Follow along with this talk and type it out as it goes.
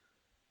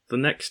the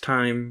next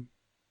time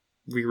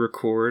we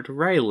record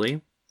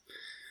Riley,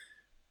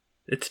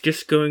 it's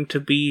just going to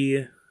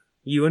be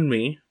you and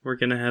me. We're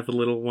going to have a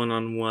little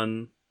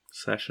one-on-one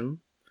session.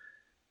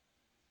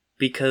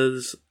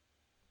 Because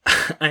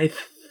I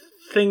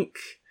think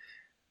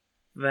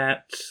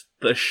that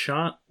the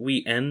shot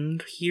we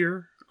end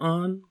here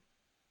on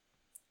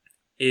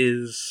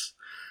is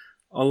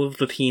all of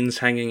the teens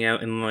hanging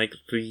out in, like,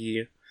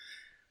 the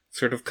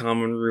sort of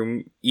common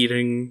room,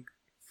 eating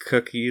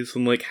cookies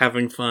and, like,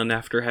 having fun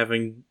after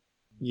having,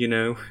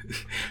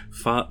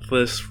 fought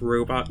this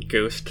robot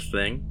ghost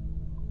thing.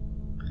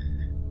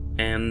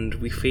 And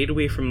we fade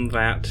away from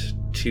that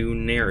to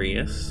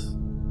Nereus,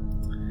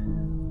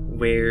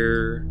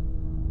 where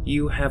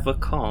you have a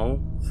call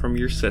from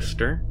your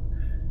sister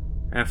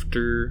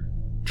after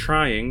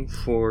trying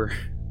for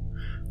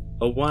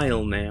a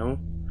while now.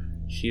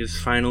 She has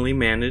finally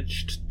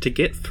managed to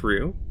get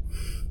through.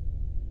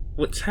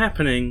 What's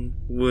happening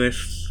with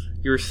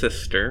your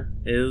sister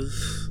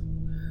is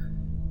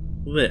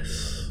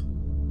this.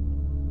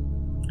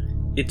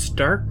 It's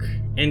dark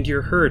and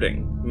you're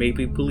hurting,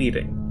 maybe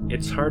bleeding.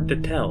 It's hard to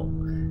tell.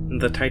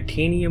 The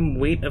titanium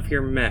weight of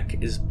your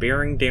mech is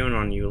bearing down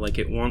on you like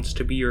it wants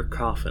to be your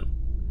coffin.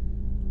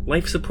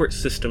 Life support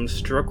systems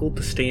struggle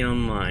to stay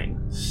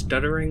online,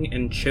 stuttering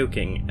and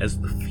choking as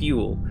the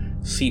fuel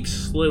seeps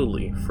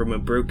slowly from a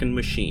broken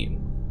machine.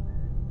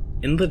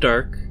 In the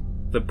dark,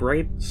 the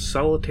bright,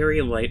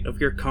 solitary light of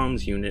your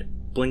comms unit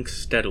blinks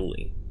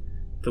steadily,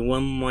 the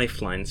one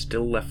lifeline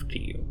still left to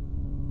you.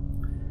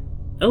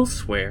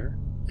 Elsewhere,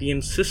 the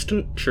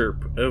insistent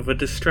chirp of a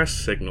distress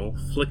signal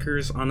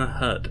flickers on a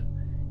HUD,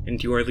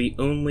 and you are the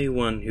only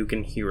one who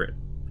can hear it.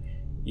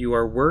 You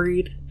are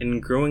worried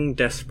and growing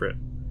desperate,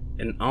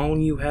 and all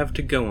you have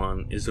to go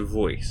on is a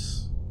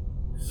voice,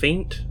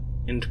 faint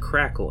and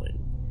crackling,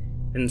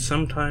 and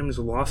sometimes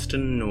lost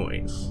in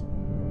noise,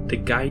 to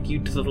guide you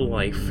to the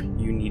life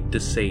you need to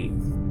save.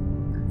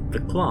 The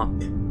clock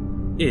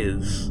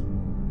is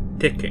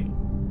ticking.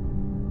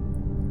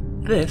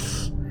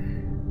 This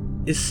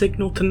is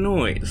Signal to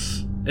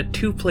Noise, a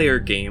 2-player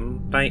game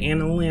by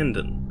Anna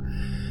Landon.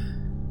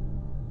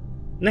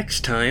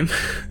 Next time,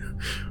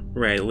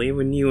 Riley,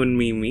 when you and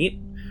me meet,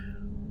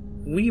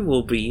 we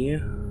will be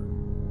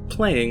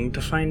playing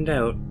to find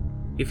out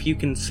if you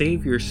can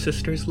save your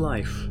sister's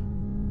life.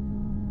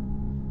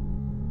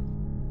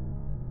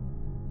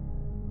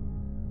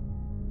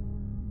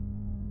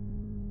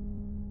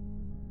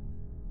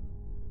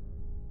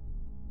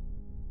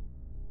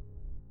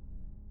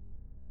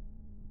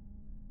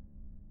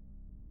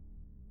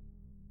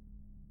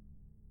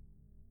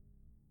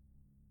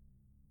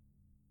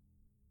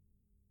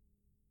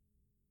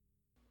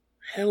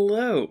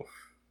 Hello!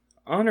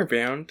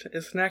 Honorbound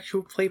is an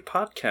actual play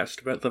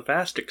podcast about the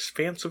vast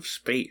expanse of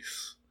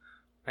space.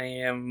 I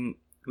am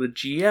the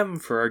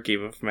GM for our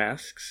Game of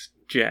Masks,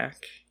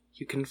 Jack.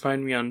 You can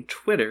find me on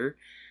Twitter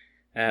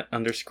at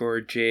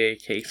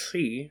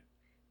 _JAKC,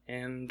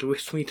 and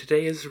with me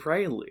today is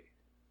Riley.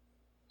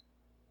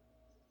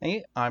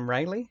 Hey, I'm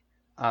Riley.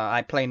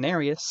 I play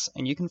Nereus,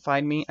 and you can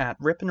find me at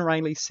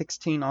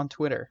RippinRiley16 on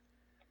Twitter.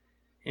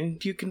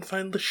 And you can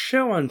find the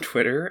show on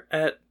Twitter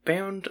at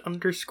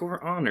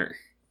bound_honor.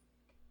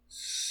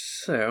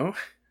 So,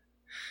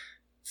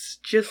 it's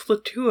just the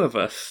two of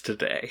us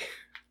today.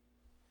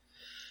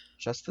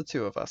 Just the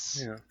two of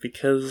us. Yeah,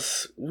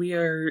 because we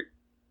are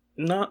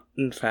not,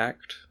 in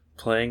fact,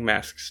 playing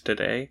Masks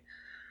today.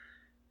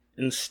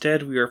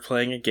 Instead, we are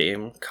playing a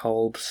game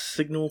called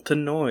Signal to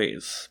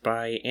Noise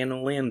by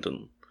Anna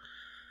Landon.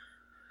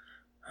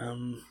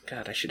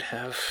 God, I should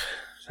have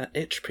that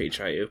itch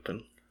page I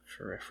open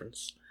for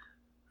reference.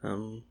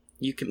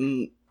 You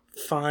can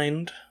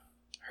find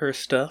her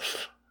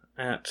stuff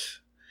at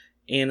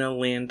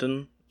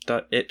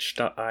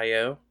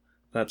annalandon.itch.io.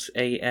 That's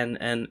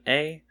ANNALANDIN.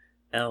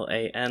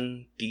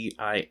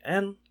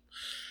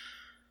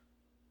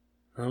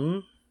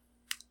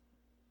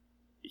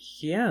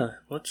 Yeah,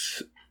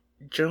 let's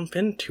jump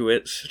into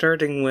it,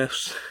 starting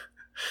with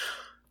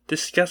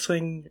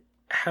discussing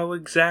how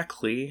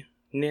exactly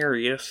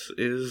Nereus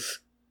is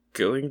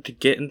going to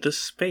get into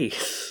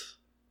space.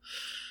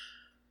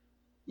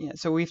 Yeah,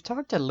 so we've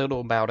talked a little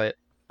about it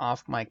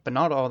off mic, but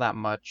not all that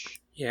much.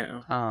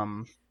 Yeah.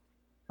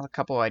 A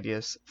couple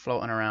ideas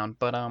floating around,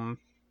 but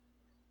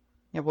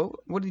yeah,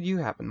 what did you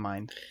have in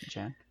mind,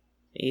 Jack?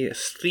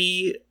 Yes,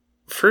 the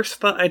first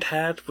thought I'd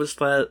had was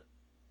that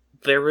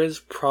there is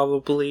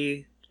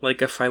probably,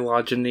 like, a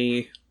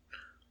phylogeny,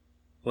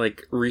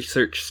 like,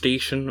 research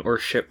station or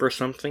ship or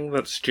something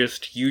that's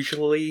just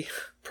usually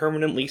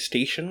permanently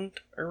stationed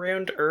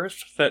around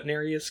Earth that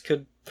Nereus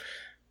could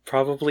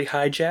probably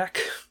hijack,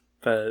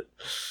 but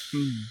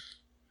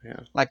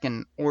yeah. Like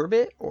in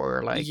orbit,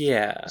 or like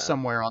yeah,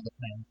 somewhere on the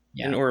planet?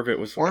 Yeah. In orbit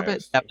was what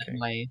orbit,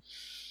 definitely.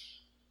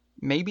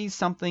 Maybe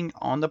something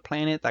on the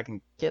planet that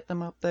can get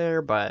them up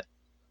there, but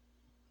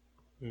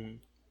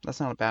that's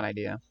not a bad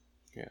idea.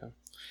 Yeah.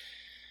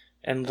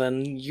 And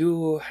then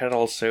you had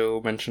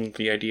also mentioned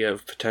the idea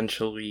of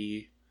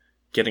potentially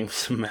getting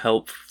some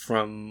help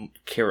from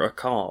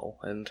Caracal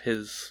and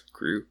his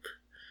group.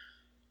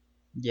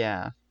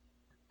 Yeah.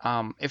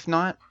 If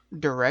not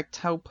direct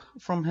help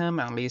from him,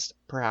 at least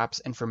perhaps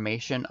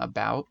information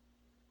about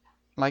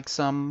like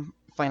some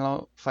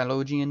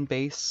Phylogenian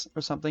base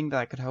or something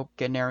that could help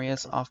get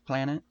Nereus off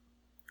planet.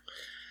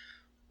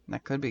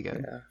 That could be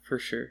good. Yeah, for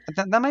sure.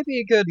 That might be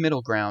a good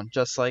middle ground,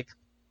 just like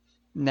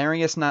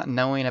Nereus not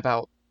knowing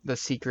about the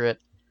secret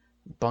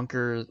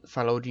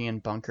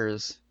Phylogenian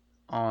bunkers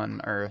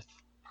on Earth.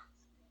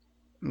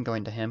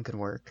 Going to him could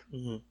work.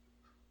 Mm-hmm.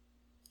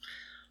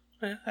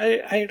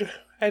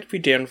 I'd be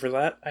down for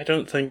that. I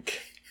don't think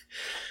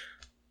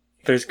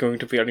there's going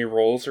to be any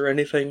roles or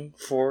anything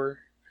for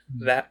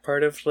that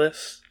part of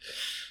this.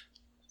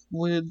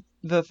 Would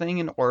the thing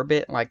in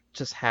orbit like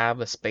just have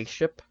a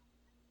spaceship?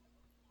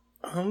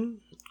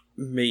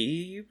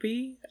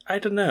 Maybe? I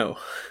don't know.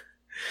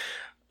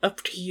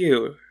 Up to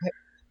you.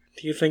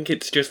 Do you think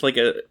it's just like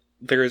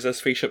there is a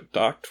spaceship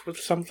docked with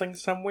something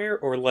somewhere,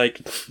 or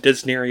like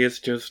does Nereus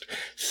just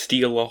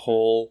steal a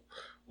whole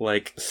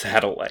like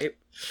satellite?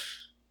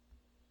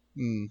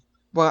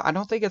 Well, I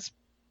don't think it's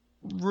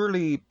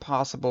really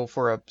possible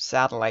for a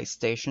satellite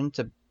station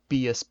to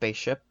be a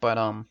spaceship, but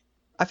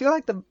I feel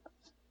like the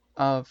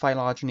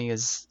phylogeny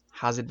has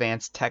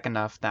advanced tech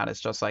enough that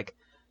it's just like,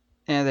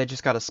 they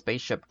just got a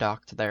spaceship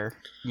docked there,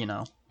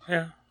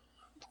 Yeah,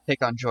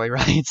 take on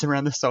joyrides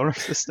around the solar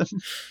system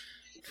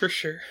for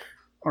sure.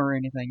 or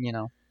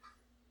anything,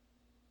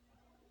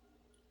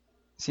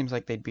 Seems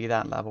like they'd be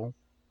that level.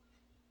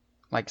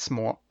 Like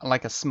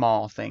a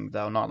small thing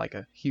though, not like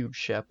a huge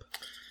ship.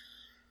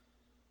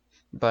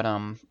 But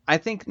I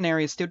think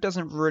Nereus still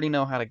doesn't really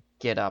know how to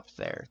get up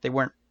there. They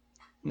weren't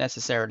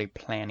necessarily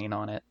planning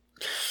on it.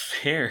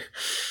 Fair.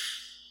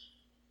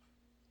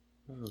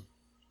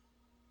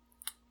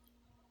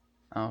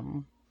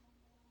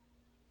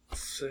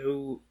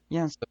 So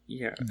yeah,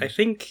 I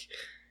think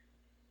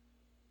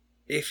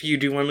if you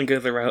do want to go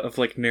the route of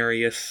like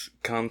Nereus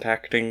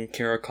contacting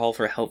Caracal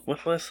for help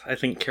with this, I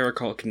think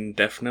Caracal can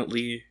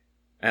definitely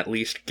at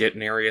least get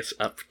Nereus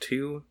up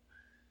to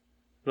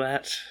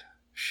that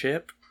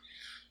ship.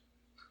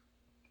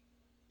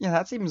 Yeah,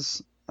 that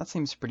seems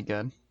pretty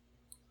good.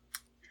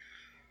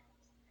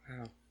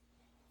 Wow.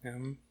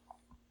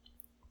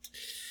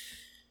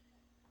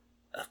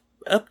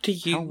 Up to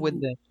you. How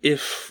would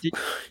if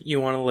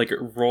you want to like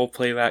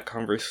roleplay that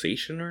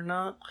conversation or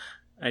not.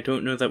 I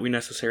don't know that we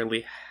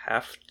necessarily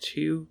have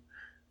to.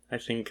 I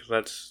think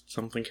that's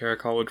something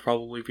Caracal would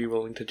probably be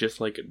willing to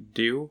just like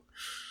do.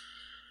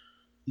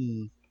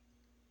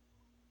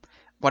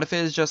 What if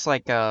it was just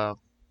like a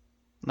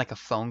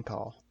phone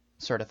call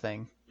sort of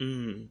thing?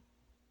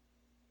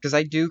 Because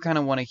I do kind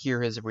of want to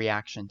hear his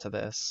reaction to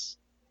this.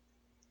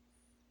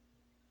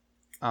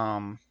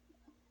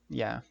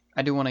 Yeah,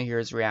 I do want to hear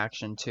his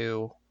reaction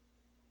to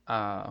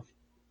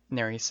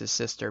Nereus'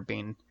 sister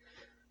being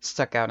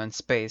stuck out in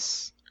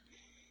space.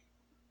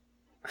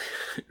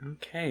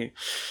 Okay.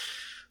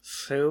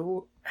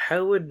 So,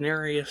 how would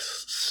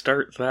Nereus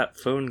start that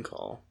phone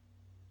call?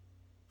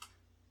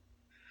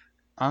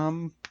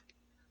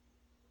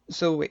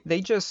 So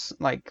they just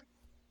like,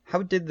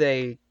 how did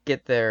they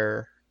get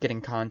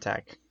in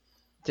contact?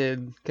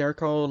 Did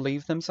Caracal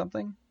leave them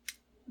something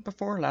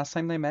before last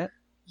time they met?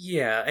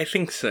 Yeah, I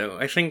think so.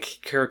 I think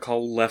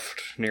Caracal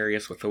left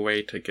Nereus with a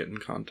way to get in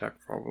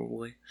contact,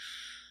 probably.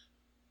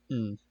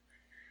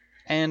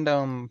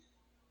 And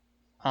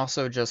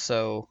also just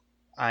so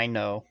I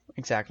know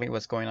exactly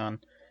what's going on,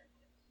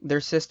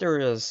 their sister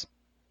is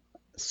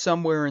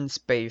somewhere in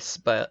space,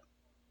 but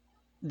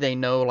they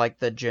know like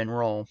the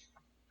general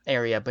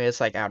area, but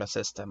it's like out of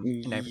system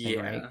and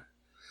everything, right?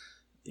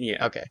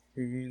 Yeah. Okay.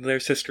 Their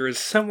sister is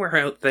somewhere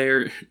out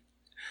there,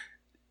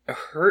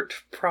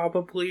 hurt,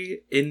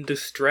 probably, in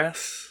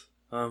distress,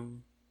 but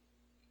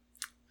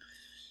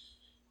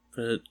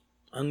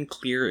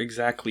unclear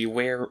exactly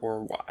where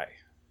or why.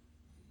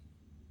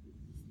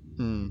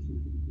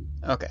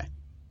 Okay.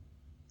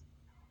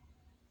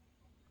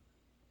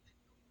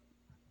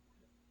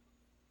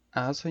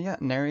 So yeah,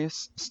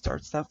 Nereus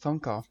starts that phone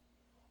call.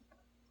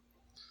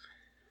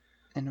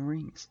 And it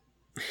rings.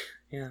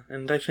 Yeah,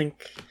 and I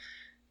think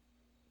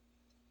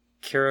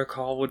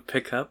Caracal would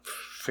pick up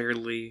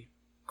fairly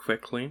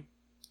quickly.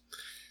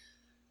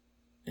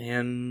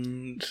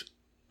 And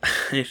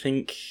I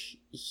think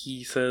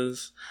he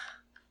says,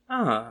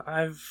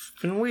 I've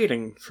been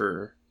waiting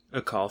for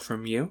a call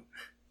from you.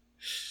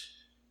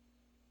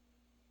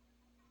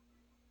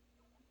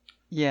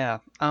 Yeah,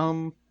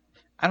 I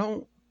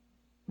don't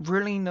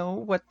really know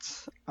what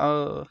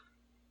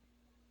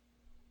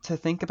to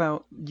think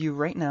about you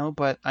right now,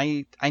 but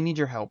I need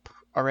your help,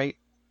 alright?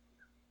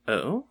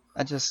 Oh?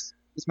 It's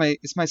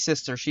my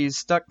sister. She's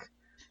stuck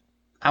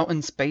out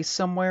in space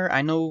somewhere.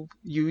 I know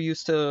you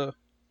used to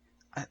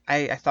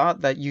I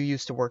thought that you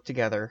used to work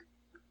together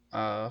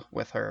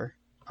with her.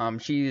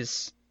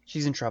 She's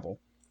in trouble.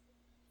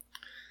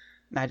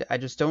 I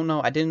just don't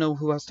know. I didn't know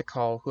who else to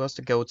call, who else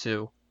to go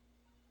to.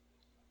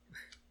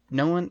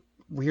 No one.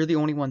 We're the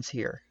only ones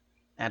here.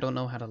 I don't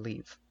know how to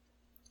leave.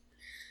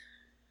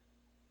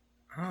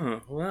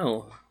 Ah,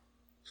 well,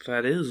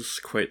 that is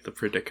quite the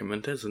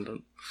predicament, isn't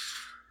it?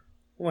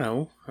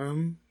 Well,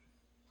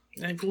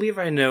 I believe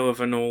I know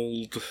of an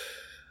old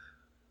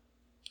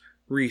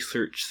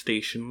research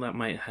station that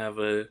might have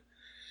a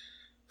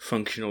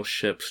functional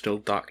ship still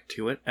docked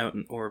to it out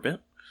in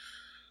orbit.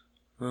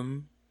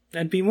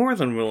 I'd be more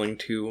than willing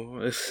to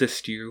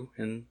assist you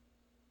in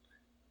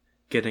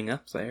getting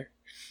up there.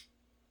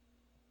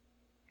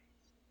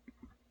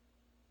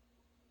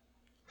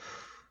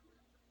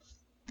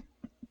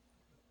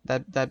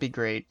 That'd be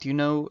great. Do you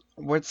know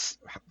what's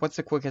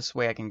the quickest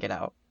way I can get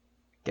up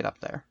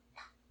there?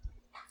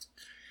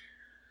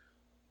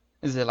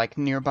 Is it like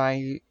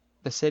nearby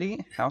the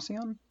city,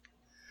 Halcyon?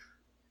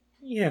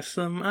 Yes,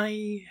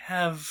 I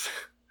have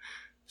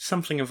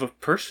something of a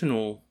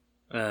personal,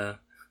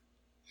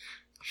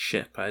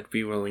 ship I'd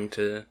be willing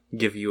to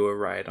give you a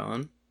ride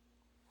on,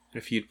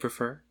 if you'd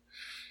prefer.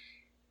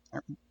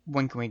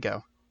 When can we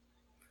go?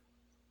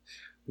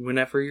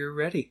 Whenever you're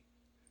ready.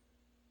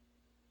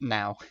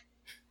 Now.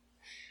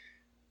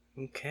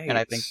 Okay. And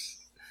I think,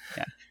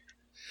 yeah.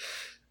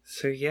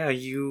 So yeah,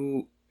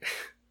 you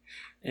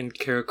and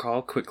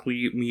Caracol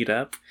quickly meet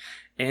up,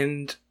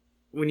 and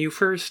when you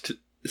first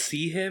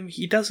see him,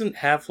 he doesn't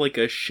have like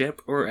a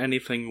ship or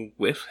anything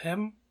with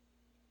him.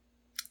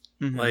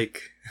 Mhm.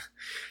 Like,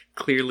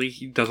 clearly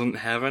he doesn't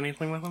have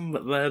anything with him,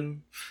 but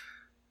then,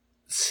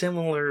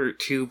 similar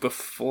to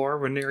before,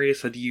 when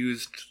Nereus had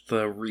used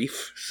the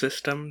reef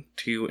system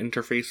to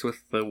interface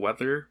with the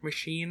weather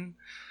machine,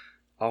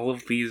 all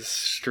of these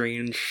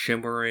strange,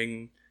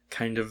 shimmering,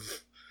 kind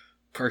of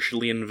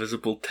partially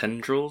invisible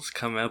tendrils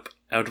come up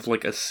out of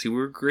like a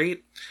sewer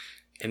grate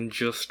and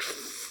just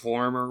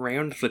form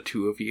around the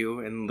two of you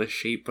in the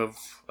shape of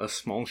a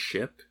small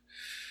ship.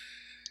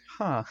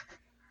 Huh.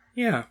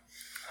 Yeah.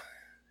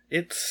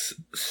 It's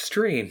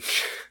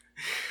strange.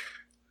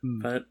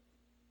 But,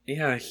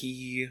 yeah,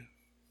 he...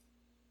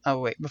 Oh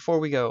wait, before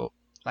we go,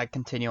 like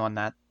continue on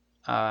that,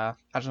 I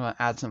just want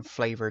to add some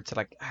flavor to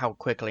like how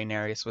quickly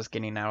Nereus was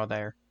getting out of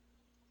there.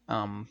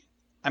 I'm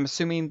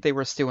assuming they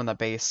were still in the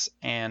base,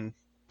 and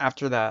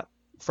after that,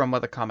 from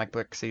what the comic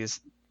book sees,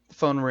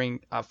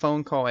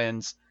 phone call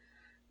ends,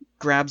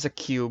 grabs a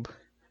cube,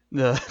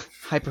 the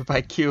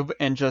hyperbike cube,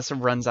 and just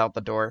runs out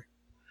the door.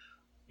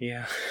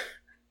 Yeah.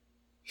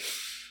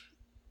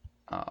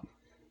 But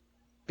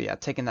yeah,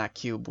 taking that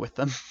cube with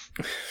them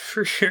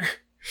For sure.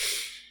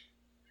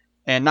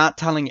 and not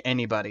telling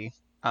anybody.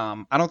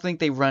 I don't think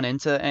they run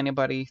into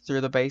anybody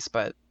through the base,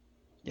 but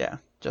yeah,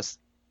 just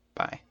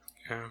bye.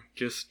 Yeah,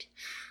 just...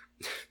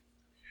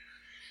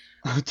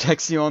 I'll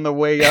text you on the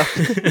way up.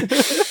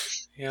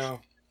 Yeah.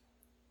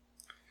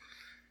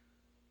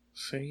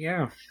 So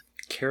yeah,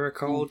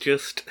 Caracol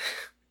just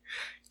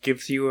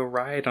gives you a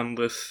ride on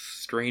this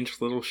strange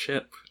little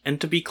ship.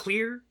 And to be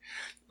clear,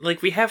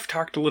 like, we have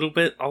talked a little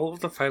bit, all of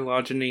the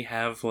phylogeny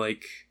have,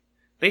 like,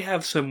 they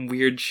have some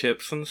weird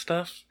ships and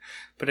stuff,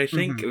 but I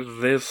think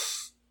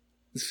this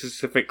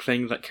specific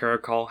thing that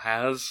Caracol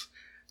has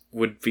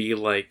would be,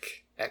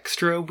 like,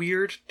 extra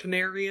weird to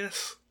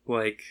Nereus.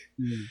 Like,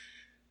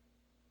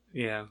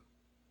 yeah.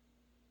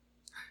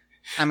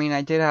 I mean,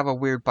 I did have a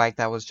weird bike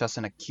that was just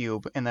in a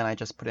cube, and then I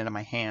just put it in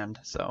my hand,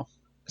 so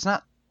it's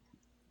not.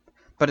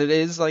 But it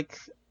is like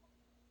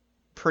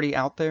pretty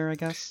out there, I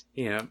guess.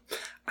 Yeah.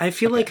 I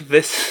feel Okay. like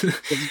this...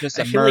 It just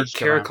I feel like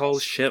emerged around Caracol's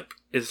us. ship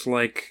is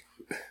like...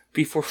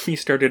 Before we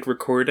started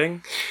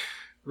recording,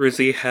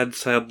 Rizzy had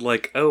said,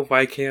 like, oh,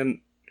 why can't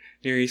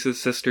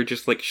Nereus' sister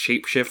just, like,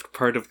 shapeshift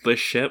part of the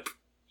ship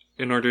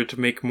in order to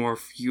make more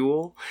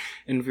fuel?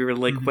 And we were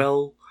like,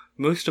 well,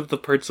 most of the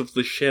parts of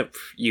the ship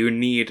you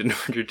need in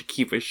order to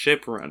keep a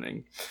ship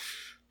running.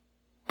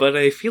 But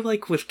I feel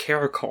like with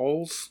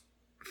Caracol's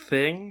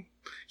thing,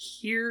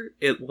 here,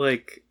 it,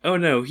 like, oh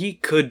no, he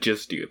could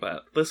just do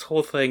that. This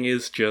whole thing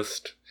is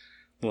just,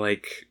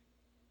 like...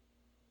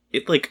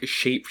 It, like,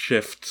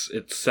 shapeshifts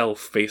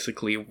itself,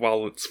 basically,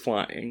 while it's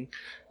flying.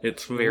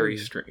 It's very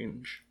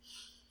strange.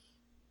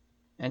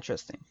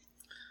 Interesting.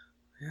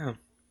 Yeah.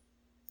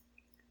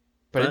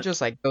 But it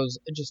just like goes.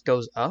 It just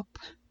goes up.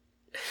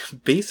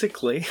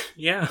 Basically,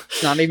 yeah.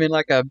 It's not even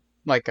like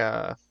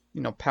a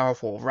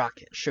powerful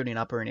rocket shooting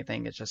up or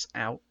anything. It's just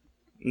out.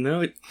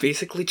 No, it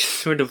basically just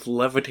sort of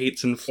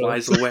levitates and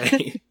flies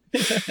away.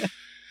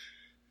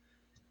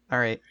 All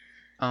right.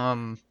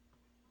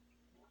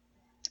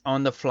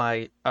 On the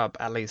flight up,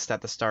 at least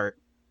at the start,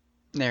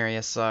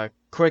 Nereus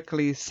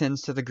quickly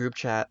sends to the group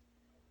chat.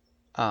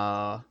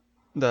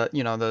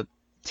 The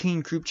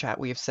teen group chat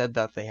we have said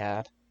that they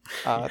had.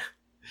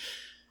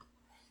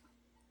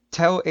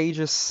 Tell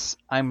Aegis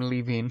I'm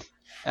leaving.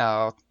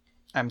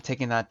 I'm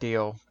taking that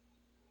deal,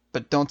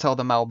 but don't tell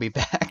them I'll be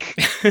back.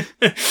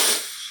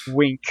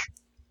 Wink.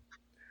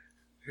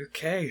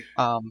 Okay.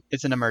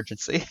 It's an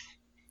emergency.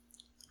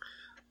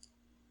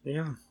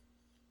 Yeah.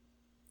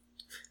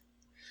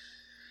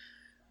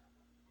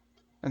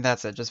 And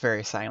that's it. Just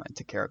very silent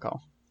to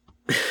Caracol.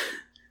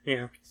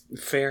 Yeah.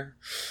 Fair.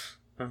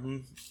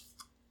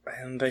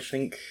 And I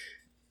think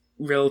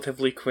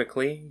relatively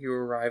quickly you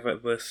arrive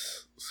at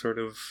this sort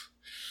of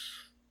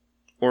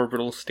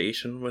orbital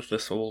station with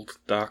this old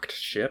docked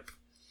ship,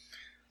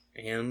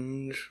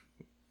 and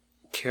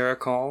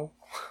Caracal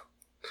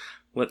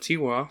lets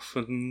you off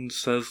and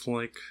says,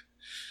 like,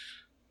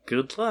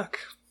 good luck.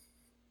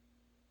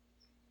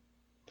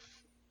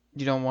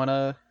 You don't want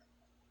to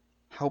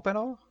help at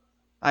all?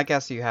 I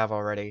guess you have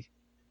already.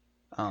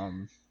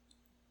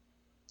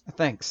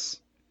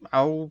 Thanks.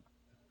 I'll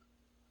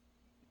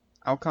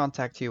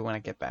contact you when I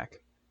get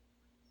back.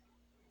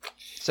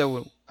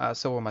 So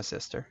will my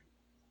sister.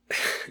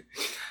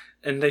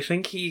 And I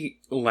think he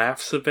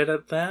laughs a bit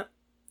at that,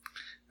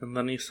 and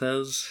then he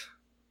says,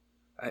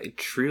 I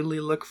truly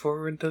look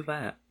forward to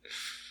that.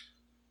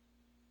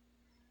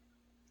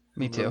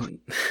 Me too.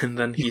 And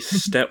then he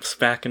steps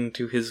back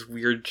into his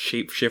weird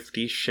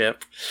shape-shifty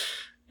ship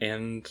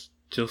and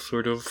just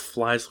sort of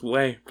flies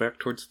away back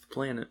towards the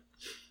planet.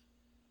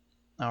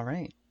 All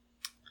right.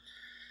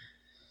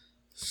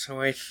 So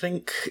I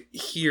think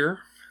here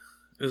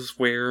is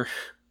where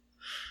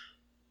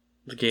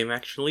the game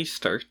actually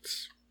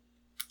starts.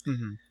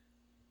 Mm-hmm.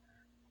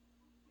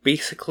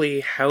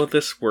 Basically, how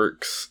this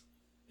works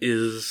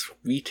is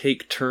we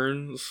take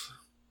turns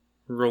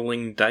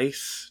rolling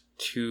dice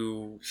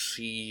to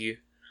see,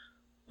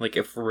 like,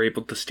 if we're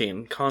able to stay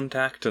in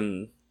contact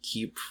and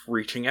keep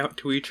reaching out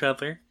to each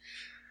other.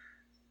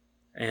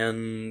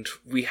 And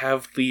we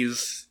have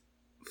these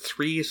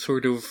 3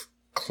 sort of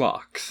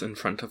clocks in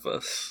front of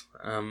us.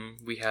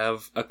 We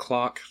have a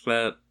clock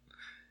that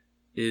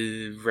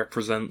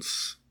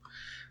represents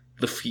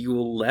the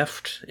fuel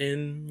left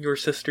in your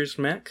sister's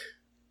mech,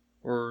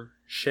 or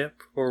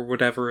ship, or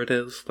whatever it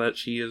is that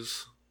she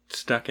is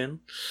stuck in.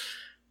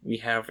 We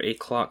have a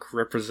clock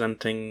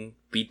representing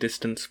the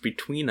distance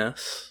between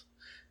us,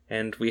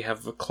 and we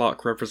have a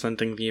clock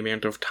representing the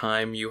amount of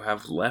time you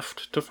have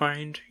left to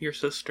find your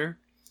sister.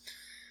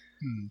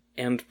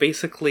 And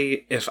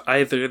basically, if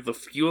either the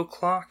fuel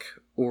clock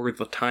or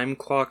the time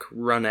clock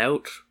run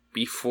out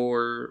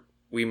before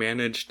we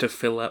manage to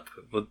fill up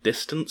the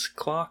distance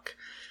clock,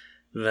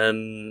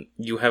 then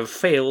you have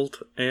failed,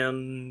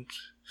 and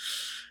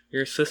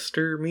your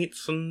sister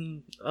meets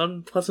an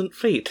unpleasant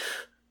fate.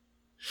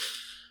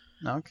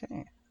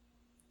 Okay.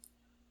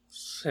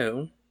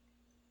 So,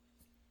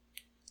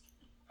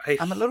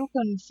 I'm a little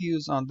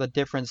confused on the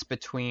difference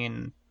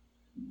between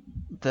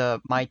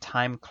my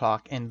time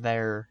clock and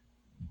their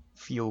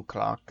fuel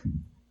clock.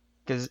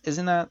 Because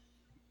isn't that,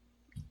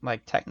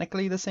 like,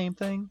 technically the same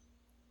thing?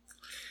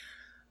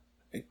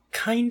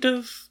 Kind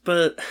of,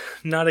 but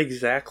not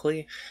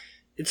exactly.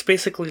 It's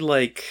basically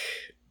like...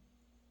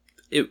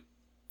 It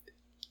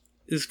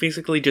is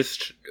basically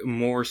just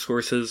more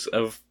sources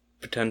of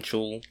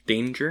potential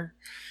danger.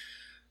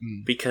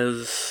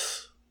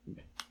 Because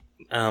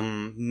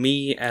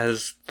me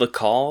as the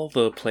call,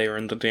 the player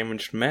in the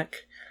damaged mech,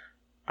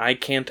 I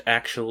can't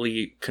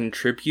actually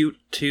contribute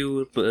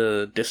to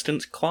the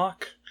distance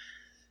clock.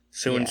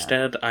 So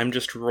instead, I'm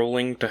just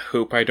rolling to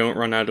hope I don't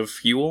run out of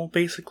fuel,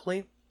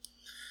 basically.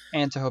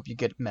 And to hope you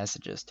get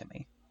messages to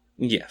me.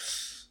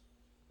 Yes.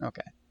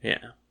 Okay.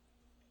 Yeah.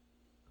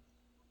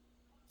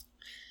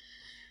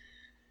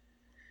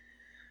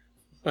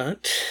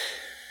 But...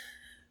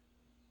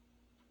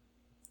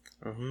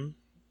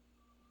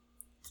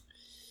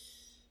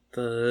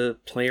 the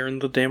player in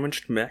the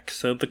damaged mech,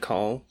 so the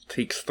call,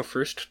 takes the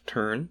first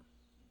turn.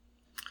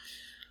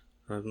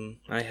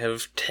 I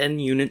have 10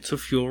 units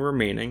of fuel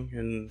remaining,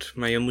 and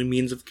my only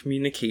means of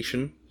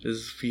communication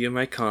is via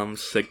my comms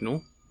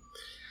signal.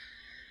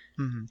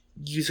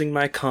 Using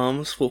my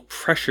comms will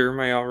pressure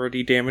my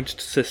already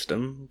damaged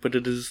system, but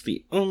it is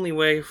the only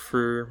way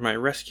for my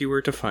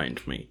rescuer to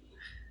find me.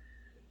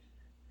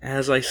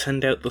 As I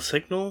send out the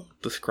signal,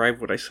 describe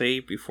what I say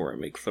before I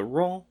make the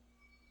roll.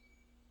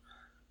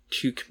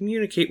 To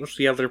communicate with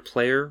the other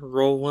player,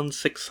 roll 1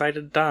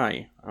 6-sided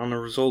die. On a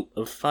result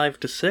of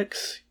 5 to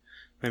 6,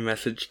 my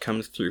message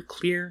comes through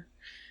clear,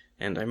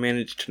 and I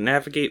manage to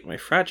navigate my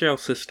fragile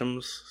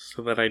systems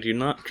so that I do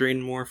not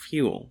drain more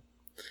fuel.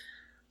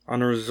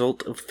 On a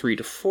result of 3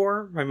 to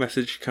 4, my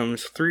message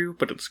comes through,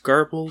 but it's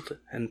garbled,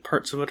 and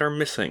parts of it are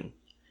missing.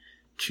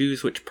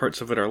 Choose which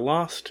parts of it are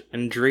lost,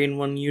 and drain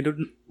one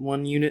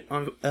unit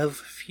of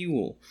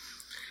fuel.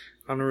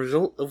 On a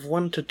result of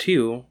 1 to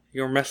 2,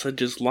 your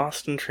message is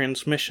lost in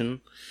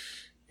transmission,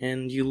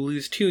 and you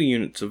lose 2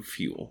 units of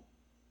fuel.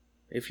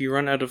 If you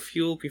run out of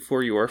fuel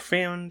before you are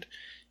found,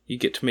 you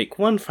get to make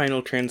 1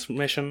 final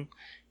transmission,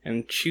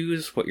 and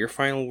choose what your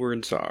final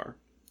words are.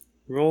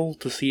 Roll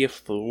to see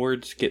if the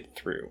words get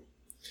through.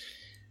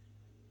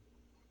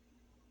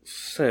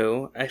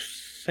 So, I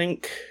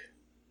think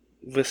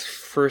this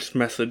first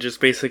message is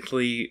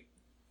basically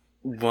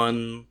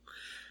one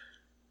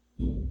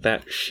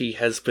that she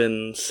has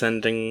been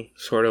sending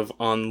sort of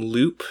on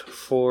loop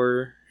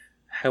for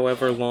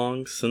however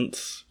long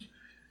since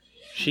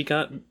she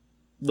got,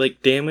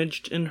 like,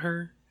 damaged in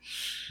her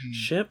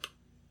ship.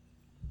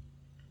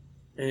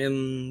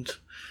 And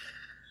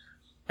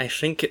I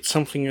think it's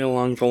something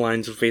along the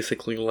lines of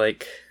basically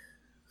like,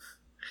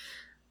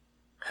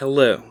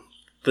 hello,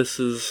 this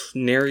is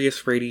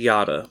Nereus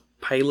Radiata,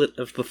 pilot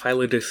of the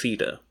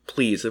Phylodoceta.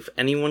 Please, if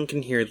anyone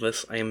can hear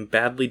this, I am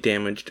badly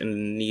damaged and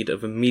in need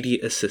of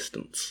immediate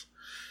assistance.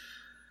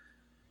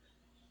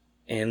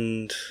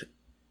 And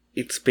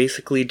it's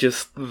basically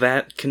just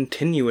that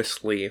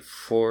continuously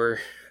for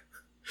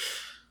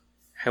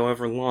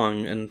however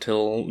long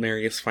until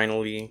Nereus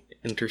finally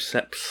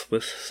intercepts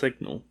this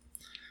signal.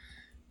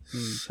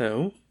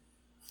 So,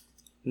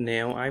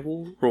 now I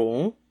will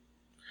roll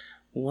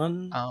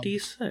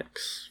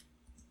 1d6.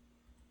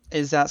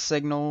 Is that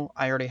signal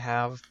I already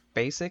have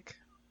basic?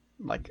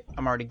 Like,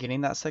 I'm already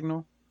getting that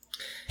signal?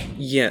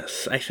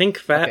 Yes, I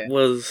think that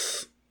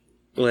was,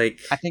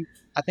 like... I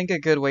think a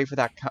good way for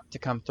that to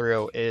come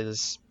through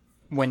is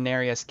when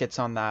Nereus gets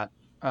on that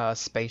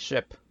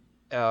spaceship,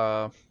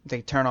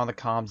 they turn on the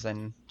comms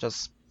and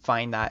just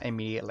find that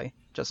immediately,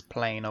 just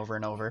playing over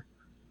and over.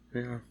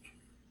 Yeah.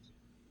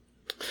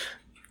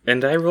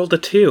 And I rolled a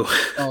 2.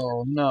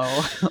 Oh,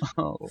 no.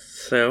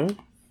 So,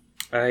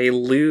 I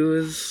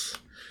lose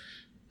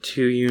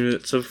 2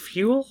 units of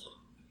fuel.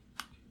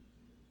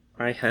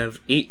 I have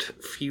 8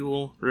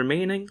 fuel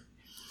remaining.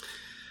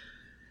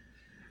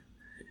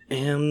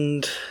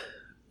 And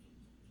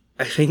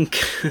I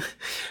think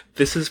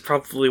this is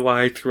probably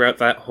why throughout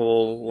that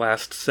whole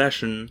last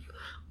session,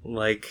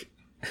 like,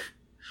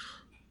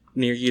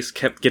 Nereus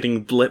kept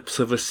getting blips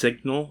of a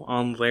signal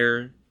on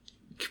their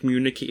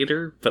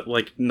communicator, but,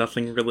 like,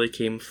 nothing really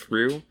came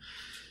through.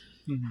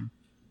 Mm-hmm.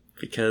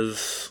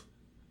 Because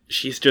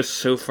she's just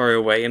so far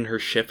away and her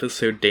ship is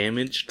so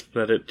damaged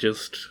that it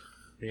just...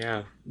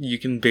 Yeah, you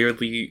can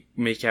barely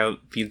make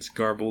out these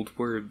garbled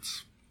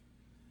words.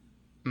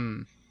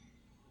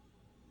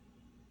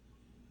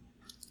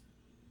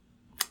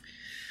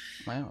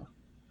 Wow.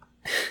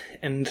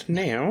 And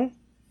now,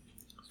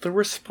 the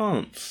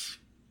response.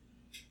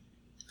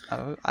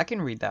 I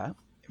can read that,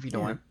 if you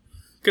don't want.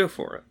 Go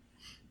for it.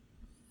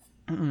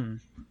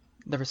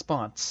 The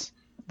response.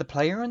 The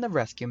player in the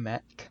rescue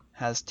mech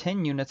has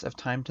 10 units of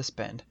time to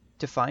spend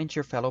to find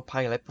your fellow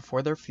pilot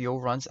before their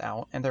fuel runs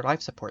out and their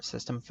life support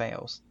system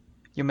fails.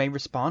 You may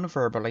respond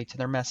verbally to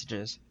their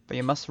messages, but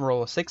you must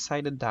roll a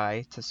 6-sided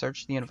die to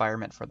search the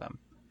environment for them.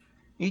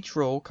 Each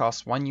roll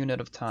costs 1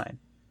 unit of time.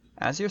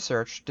 As your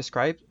search,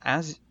 describe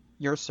how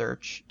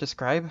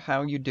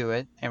you do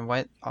it and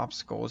what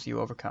obstacles you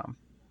overcome.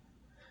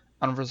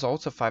 On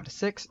results of 5 to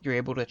 6, you're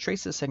able to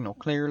trace the signal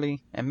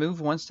clearly and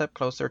move 1 step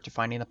closer to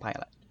finding the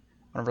pilot.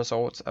 On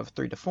results of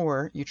 3 to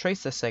 4, you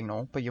trace the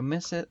signal, but you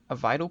miss a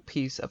vital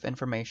piece of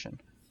information.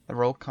 The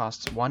roll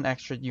costs 1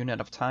 extra unit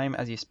of time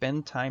as you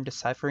spend time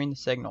deciphering the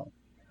signal.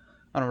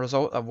 On a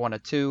result of 1 to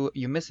 2,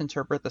 you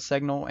misinterpret the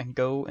signal and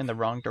go in the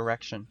wrong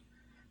direction.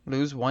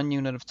 Lose 1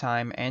 unit of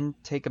time and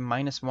take a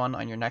 -1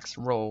 on your next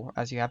roll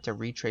as you have to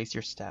retrace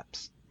your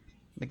steps.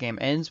 The game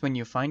ends when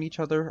you find each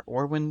other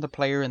or when the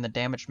player in the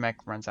damaged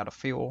mech runs out of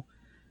fuel.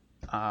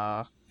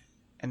 And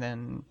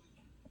then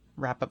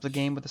wrap up the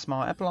game with a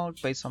small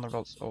epilogue based on the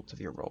results of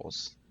your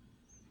rolls.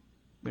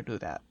 We'll do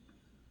that.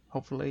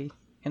 Hopefully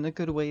in a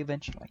good way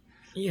eventually.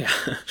 Yeah.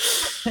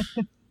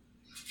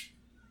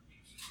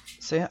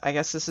 So yeah, I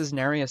guess this is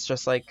Nereus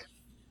just like...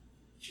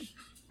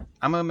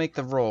 I'm gonna make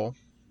the roll.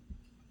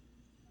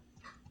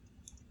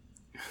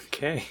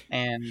 Okay.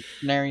 And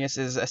Nereus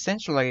is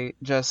essentially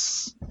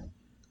just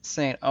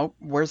saying, oh,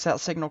 where's that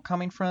signal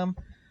coming from?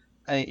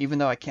 Even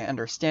though I can't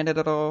understand it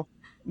at all.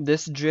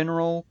 This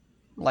general,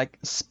 like,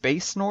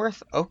 space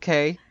north?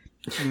 Okay.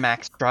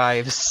 Max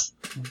drives.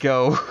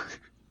 Go.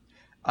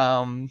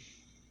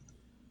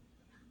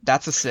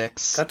 That's a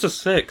 6. That's a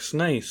 6.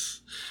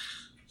 Nice.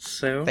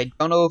 So... They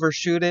don't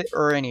overshoot it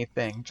or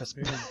anything. Just...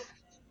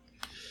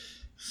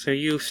 So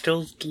you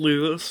still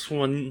lose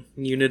 1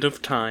 unit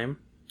of time.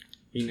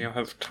 You now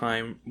have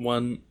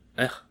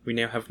we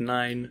now have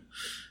 9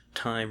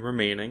 time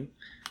remaining.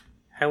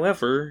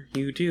 However,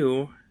 you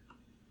do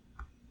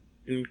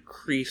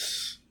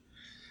increase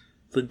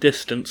the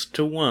distance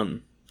to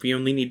 1. We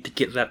only need to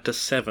get that to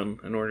 7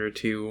 in order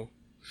to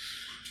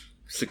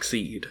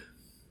succeed.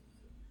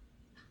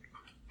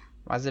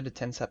 Why is it a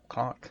 10-step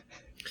clock?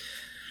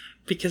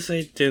 Because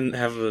I didn't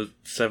have a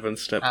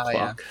 7-step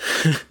clock.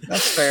 Yeah.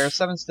 That's fair.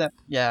 7-step,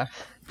 yeah.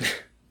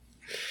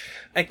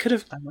 I could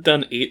have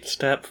done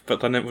 8-step, but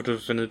then it would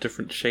have been a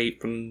different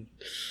shape and,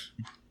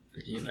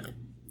 you know.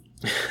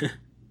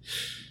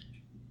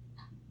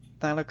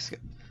 That looks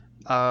good.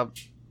 A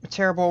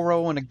terrible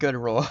roll and a good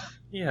roll.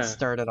 Yeah.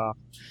 Started off.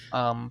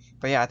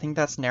 But yeah, I think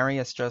that's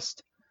Nereus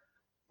just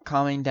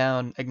calming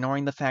down,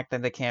 ignoring the fact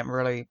that they can't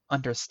really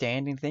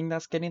understand anything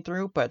that's getting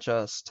through, but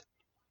just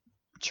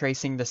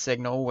tracing the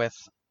signal with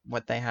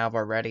what they have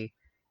already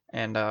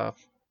and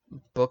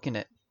booking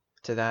it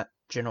to that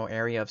general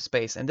area of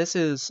space. And this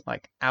is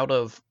like out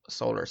of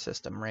solar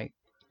system, right?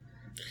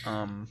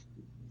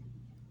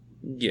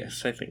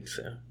 Yes, I think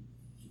so.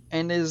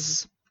 And I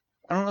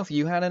don't know if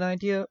you had an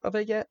idea of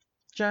it yet,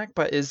 Jack,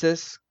 but is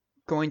this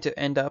going to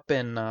end up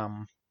in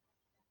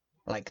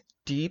like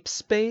deep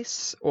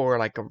space or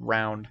like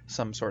around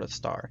some sort of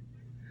star?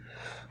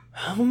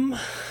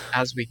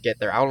 As we get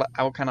there,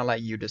 I'll kind of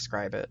let you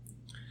describe it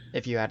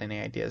if you had any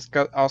ideas.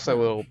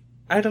 Also,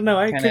 I don't know.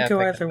 I Kinda could go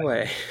epic. either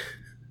way.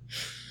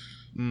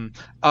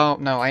 Oh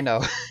no, I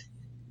know.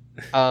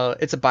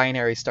 It's a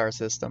binary star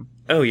system.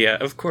 Oh yeah,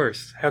 of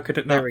course. How could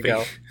it There not we be?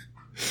 go.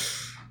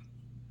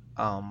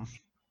 Um,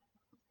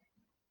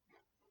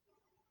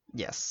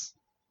 yes.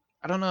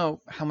 I don't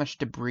know how much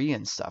debris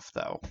and stuff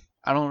though.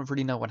 I don't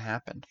really know what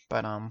happened,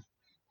 but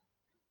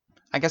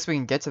I guess we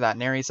can get to that.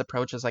 Nereus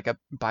approach is like a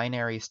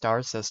binary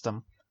star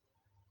system.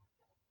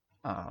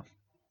 Uh,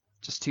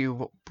 just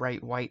two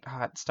bright white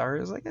hot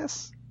stars, I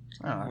guess.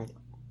 I don't know.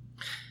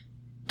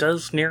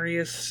 Does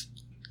Nereus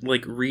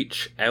like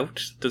reach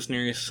out? Does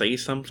Nereus say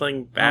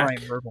something back Alright,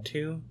 verbal.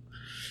 to?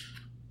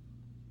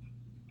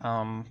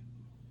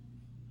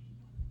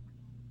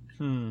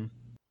 Hmm.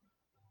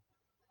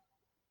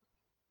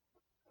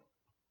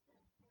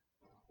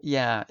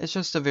 Yeah, it's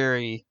just a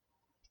very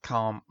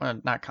calm,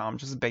 not calm,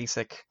 just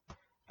basic.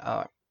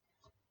 Uh,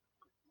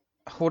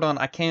 hold on,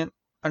 I can't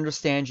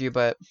understand you,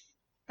 but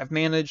I've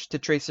managed to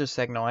trace your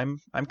signal.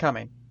 I'm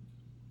coming.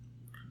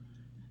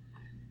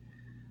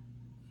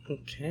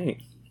 Okay.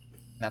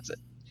 That's it.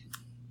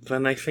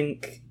 Then I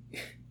think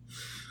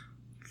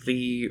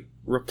the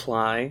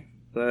reply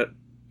that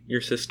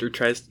your sister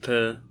tries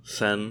to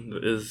send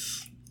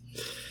is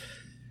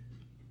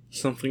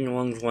something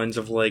along the lines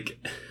of like,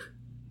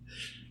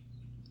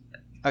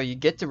 Oh, you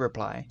get to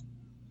reply.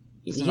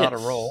 It's not a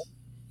roll.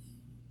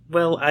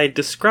 Well, I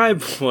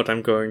describe what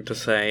I'm going to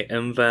say,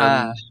 and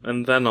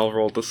then I'll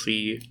roll to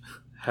see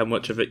how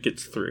much of it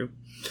gets through.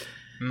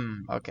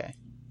 Okay.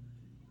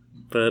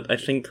 But I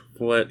think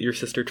what your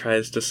sister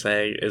tries to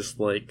say is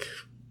like,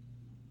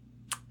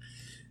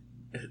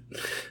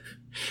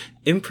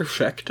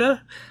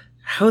 Imperfecta?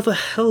 How the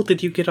hell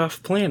did you get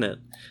off planet?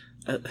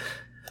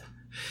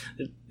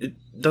 It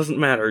doesn't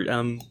matter.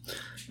 I'm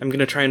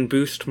gonna try and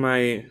boost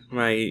my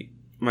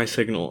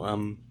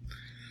signal.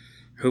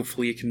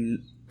 Hopefully you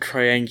can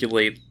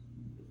triangulate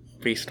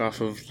based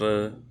off of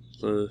the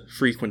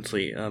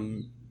frequency.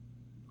 And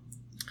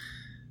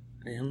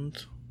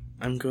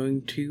I'm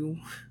going to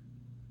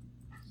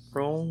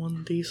roll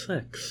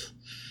 1d6.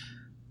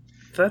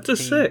 That's a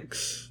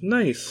 6.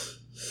 Nice.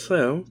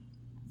 So,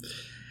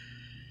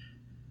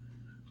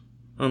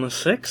 on a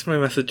 6, my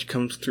message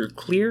comes through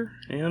clear,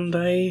 and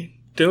I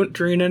don't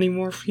drain any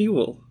more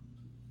fuel.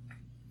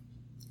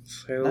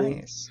 So,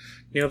 Nice.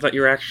 now that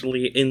you're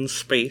actually in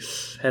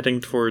space,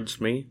 heading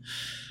towards me,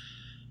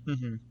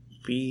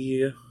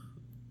 the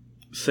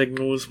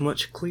signal is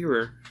much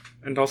clearer.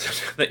 And also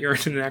that you're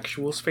in an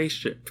actual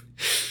spaceship.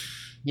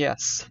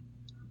 Yes.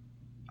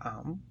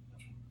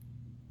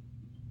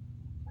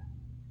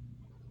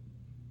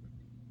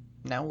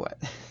 Now what?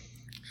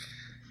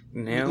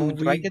 Now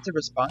do I get to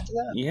respond to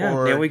that? Yeah,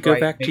 or now we go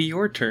back to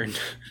your turn.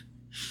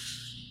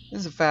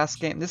 This is a fast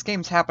game. This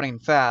game's happening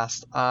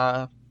fast.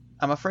 I'm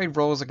afraid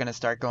rolls are gonna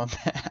start going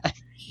bad.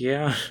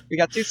 Yeah. We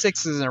got 2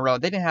 6s in a row.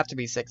 They didn't have to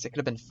be 6. It could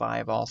have been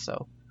 5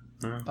 also.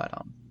 But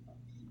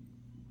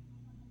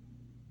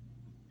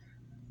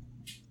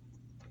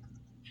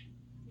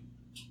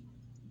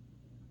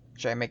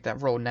should I make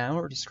that roll now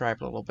or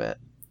describe a little bit?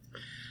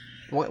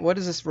 What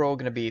is this roll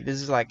gonna be?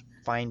 This is like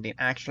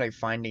actually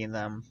finding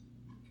them,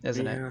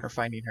 isn't it? Or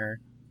finding her.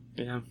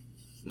 Yeah.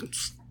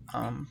 It's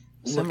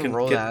looking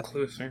roll get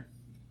closer.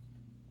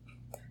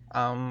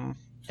 And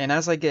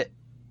as I get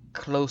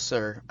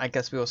closer, I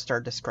guess we will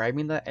start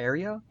describing the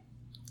area.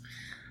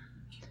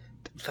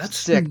 That's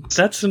 6.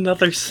 That's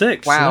another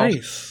 6. Wow.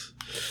 Nice.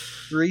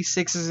 3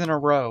 6s in a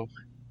row.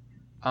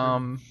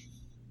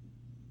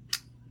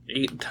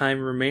 8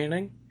 time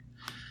remaining.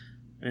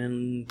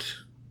 And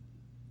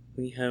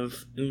we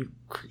have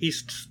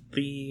increased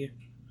the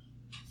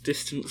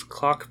distance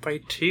clock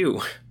by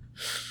 2.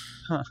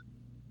 Huh.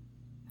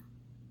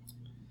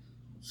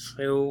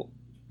 So,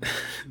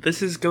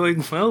 this is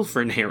going well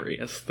for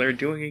Nereus. They're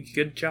doing a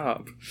good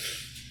job.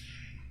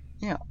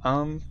 Yeah,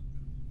 I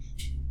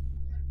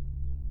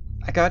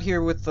got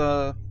here with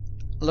a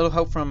little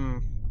help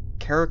from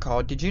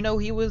Caracol. Did you know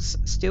he was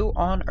still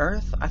on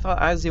Earth? I thought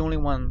I was the only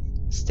one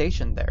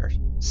stationed there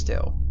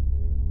still.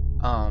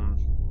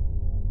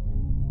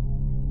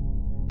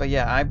 But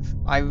yeah,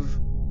 I've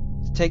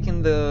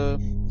taken the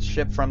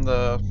ship from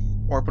the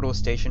orbital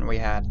station we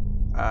had.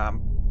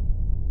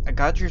 I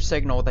got your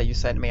signal that you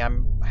sent me.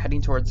 I'm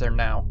heading towards there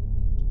now.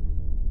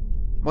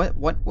 What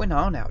went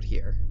on out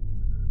here?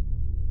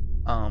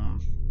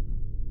 And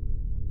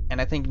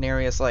I think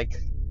Nereus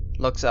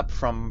looks up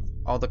from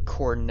all the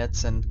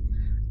coordinates and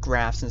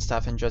graphs and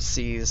stuff and just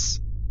sees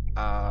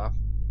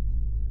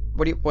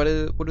what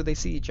do they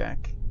see,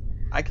 Jack?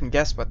 I can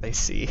guess what they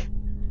see.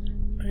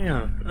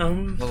 Yeah, A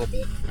little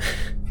bit.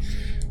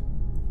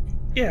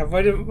 Yeah,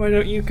 why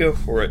don't you go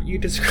for it? You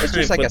describe It's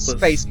just like a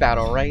space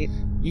battle, right?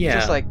 Yeah.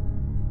 Just like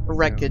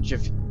wreckage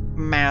of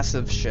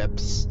massive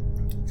ships.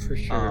 For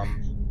sure.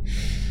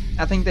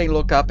 I think they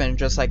look up and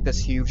just like this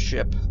huge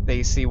ship,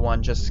 they see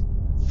one just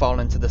fall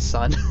into the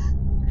sun.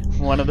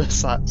 One of the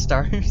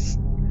stars.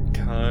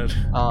 God.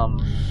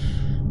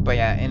 But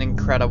yeah, an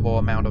incredible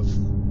amount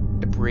of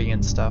debris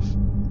and stuff.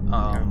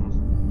 Are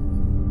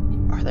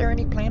there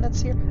any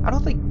planets here? I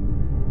don't think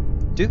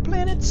Do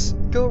planets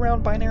go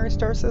around binary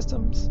star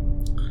systems?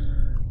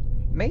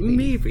 Maybe.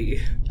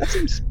 Maybe. That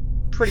seems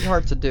pretty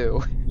hard to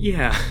do.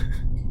 Yeah.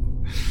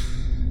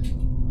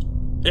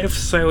 If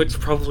so, it's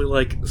probably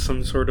like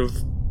some sort of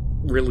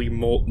really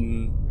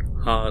molten,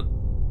 hot,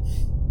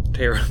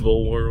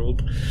 terrible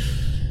world.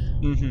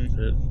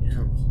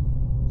 Mm-hmm.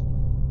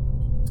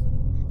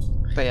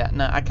 But yeah,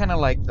 no, I kind of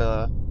like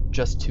the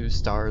just 2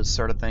 stars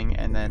sort of thing,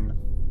 and then,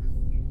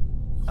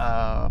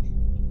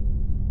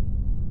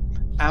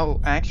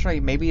 actually,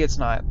 maybe it's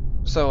not.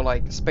 So,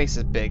 like, space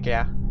is big,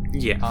 yeah.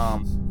 Yeah.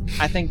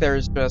 I think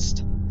there's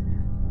just,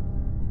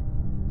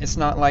 it's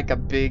not like a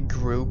big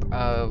group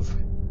of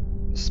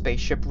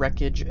spaceship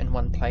wreckage in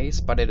one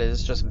place, but it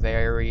is just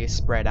very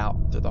spread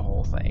out through the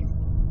whole thing.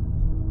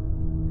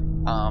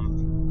 Wow.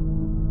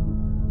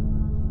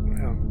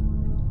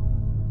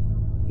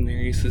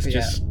 Nereus is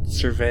just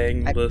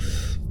surveying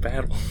this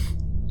battle.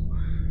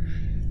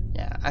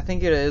 Yeah, I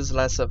think it is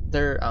less of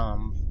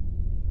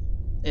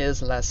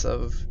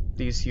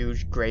these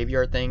huge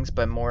graveyard things,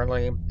 but more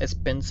like it's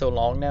been so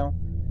long now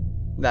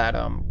that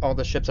all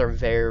the ships are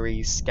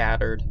very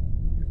scattered,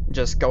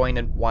 just going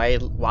at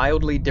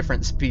wildly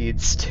different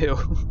speeds too.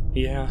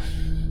 Yeah.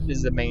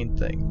 Is the main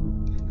thing.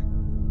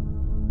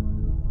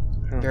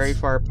 Very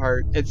far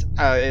apart. It's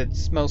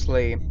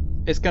mostly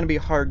it's gonna be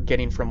hard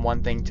getting from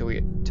one thing to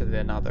the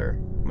another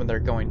when they're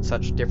going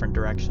such different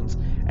directions,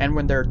 and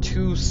when there are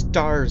 2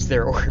 stars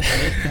they're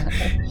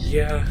orbiting.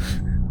 Yeah.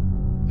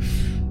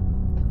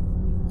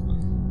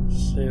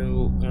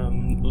 So,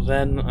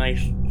 then I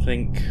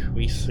think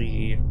we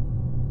see,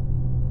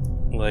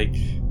 like,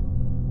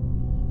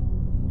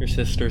 your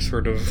sister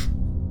sort of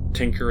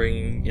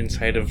tinkering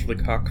inside of the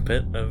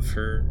cockpit of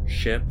her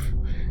ship,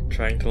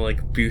 trying to,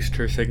 like, boost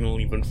her signal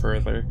even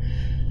further.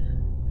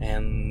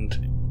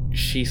 And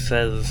she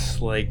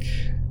says, like,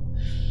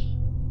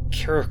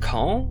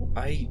 Caracal?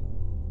 I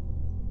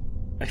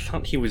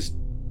thought he was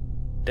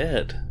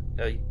dead.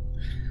 It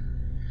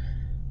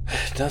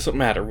doesn't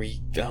matter.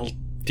 I'll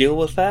deal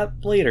with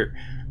that later.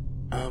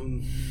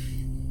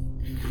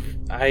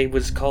 I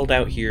was called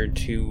out here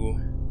to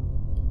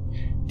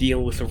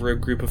deal with a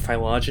rogue group of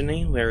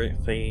phylogeny.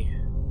 They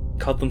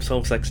called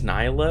themselves Ex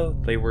Nihilo.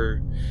 They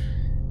were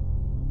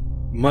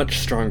much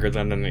stronger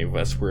than any of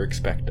us were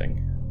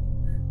expecting.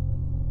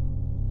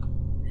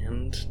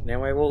 And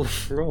now I will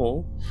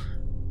roll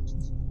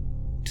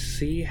to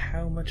see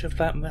how much of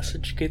that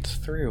message gets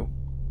through.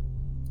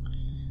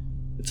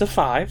 It's a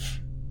 5.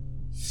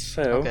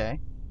 So... Okay.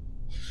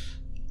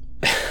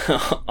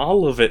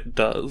 all of it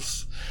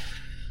does.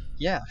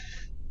 Yeah.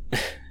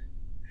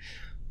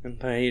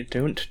 And I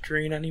don't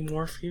drain any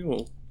more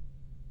fuel.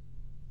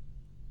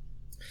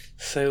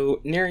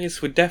 So,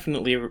 Nereus would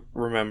definitely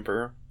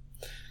remember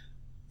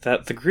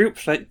that the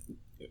group that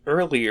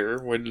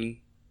earlier, when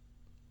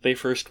they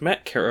first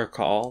met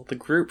Caracal, the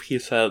group he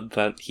said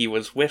that he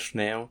was with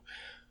now,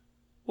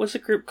 was a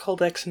group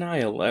called Ex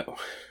Nihilo.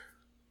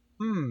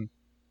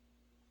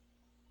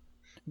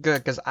 Good,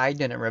 because I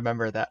didn't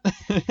remember that.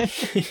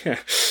 Yeah.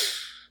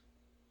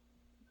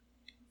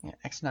 Yeah,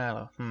 Ex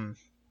Nihilo.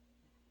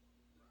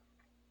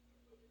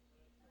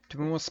 Do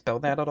we want to spell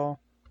that at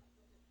all?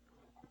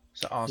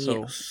 So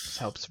also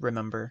helps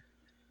remember.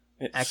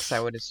 It's X, I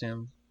would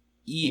assume.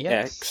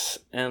 EXNIHILO.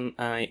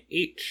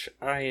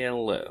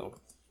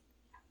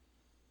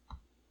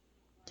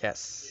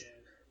 Yes.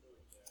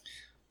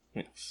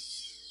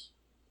 Yes.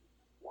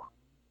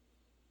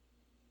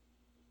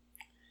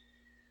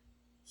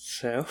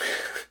 So,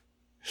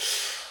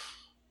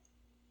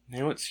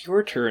 now it's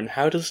your turn.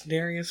 How does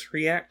Nereus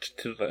react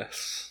to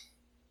this?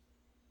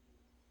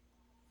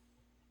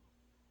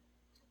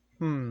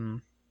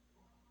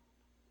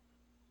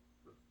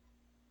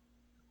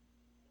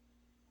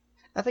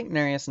 I think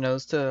Nereus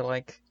knows to,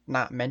 like,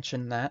 not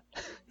mention that.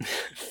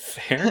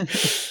 Fair.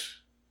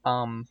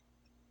 I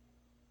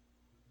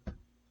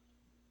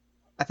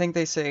think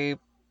they say...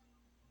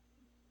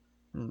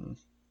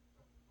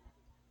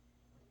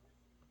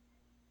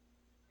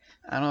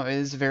 I don't know, it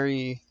is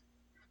very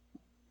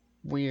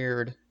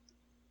weird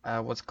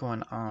what's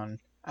going on.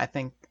 I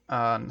think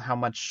how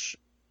much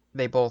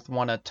they both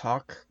want to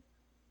talk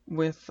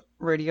with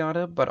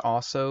Radiata, but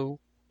also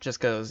just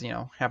because,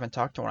 haven't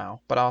talked to a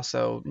while, but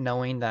also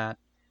knowing that,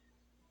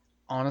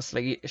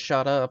 honestly,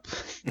 shut up,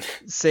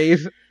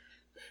 save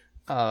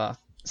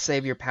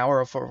your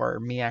power for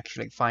me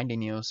actually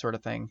finding you, sort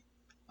of thing.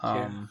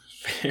 Yeah,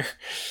 fair.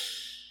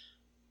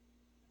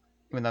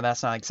 Even though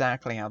that's not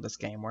exactly how this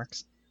game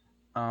works.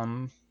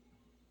 Yeah,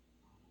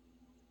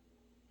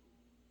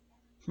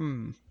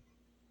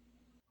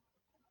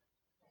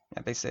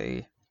 they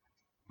say,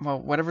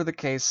 well, whatever the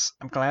case,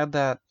 I'm glad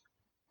that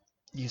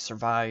you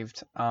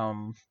survived.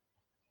 God,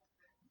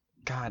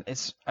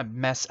 it's a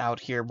mess out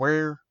here.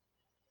 Where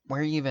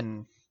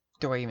even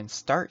do I even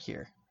start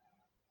here?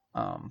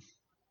 But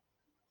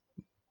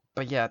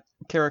yeah,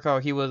 Caracal,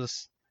 he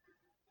was...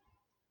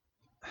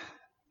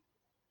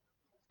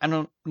 I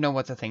don't know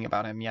what to think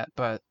about him yet,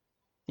 but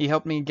he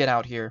helped me get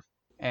out here,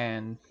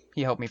 and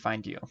he helped me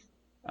find you.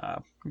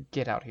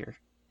 Get out here.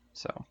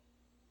 So,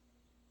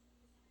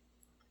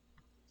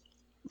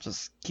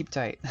 Just keep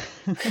tight.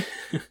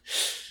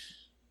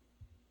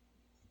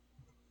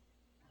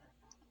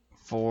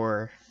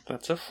 4.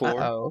 That's a 4.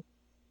 Uh-oh.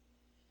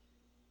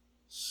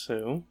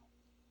 So,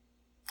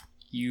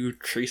 you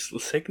trace the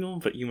signal,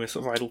 but you miss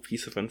a vital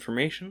piece of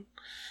information.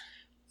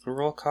 The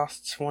roll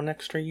costs 1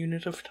 extra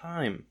unit of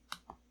time.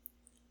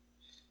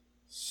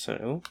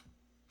 So,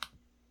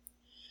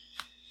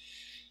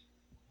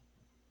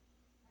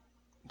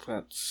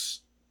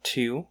 that's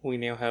 2. We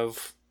now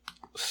have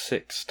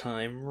 6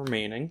 time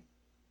remaining.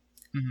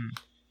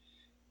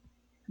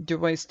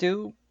 Do I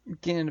still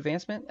get an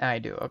advancement? I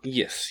do. Okay.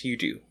 Yes, you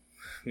do.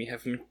 We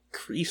have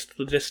increased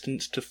the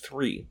distance to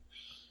 3.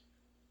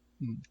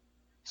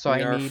 So we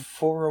I are need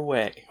 4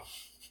 away.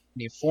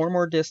 4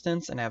 more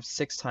distance and I have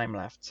 6 time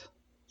left.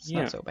 It's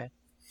Yeah. not so bad.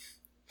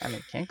 I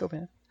mean, can't go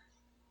bad.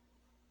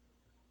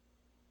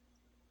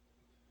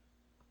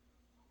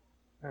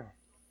 Oh.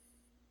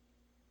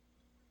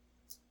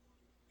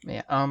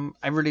 Yeah.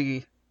 I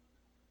really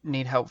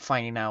need help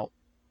finding out,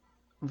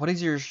 what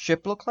does your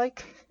ship look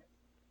like?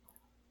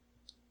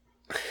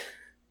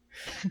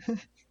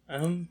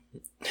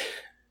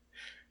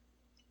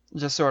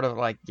 Just sort of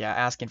like, yeah,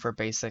 asking for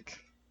basic.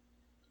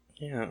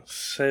 Yeah,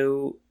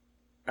 so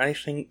I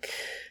think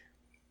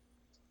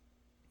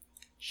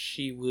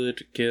she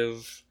would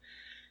give...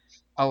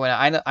 Oh,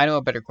 and I know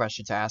a better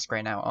question to ask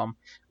right now.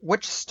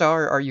 Which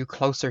star are you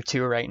closer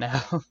to right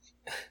now?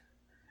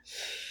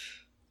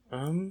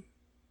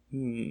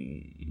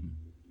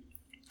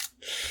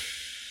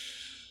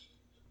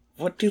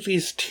 What do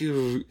these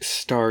 2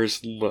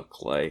 stars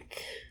look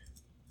like?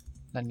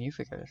 Then you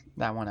figure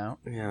that one out.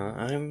 Yeah,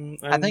 I'm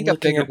I think a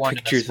looking bigger at one and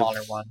a pictures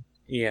smaller of... one.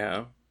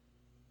 Yeah.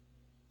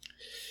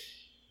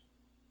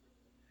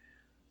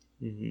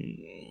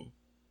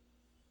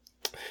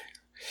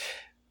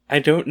 I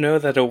don't know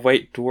that a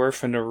white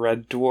dwarf and a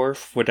red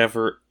dwarf would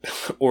ever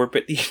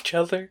orbit each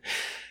other,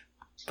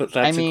 but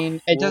that's I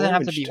mean, a it cool doesn't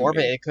have to image be to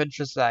orbit. me. It could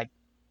just like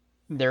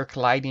they're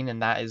colliding,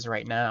 and that is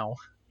right now.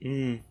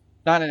 Mm,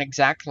 Not an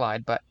exact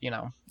collide, but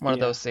one of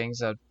yeah. those things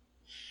that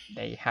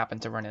they happen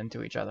to run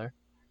into each other,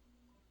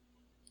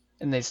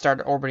 and they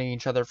start orbiting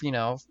each other for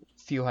a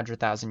few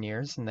 100,000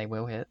 years, and they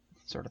will hit,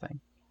 sort of thing.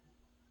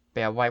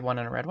 But yeah, white one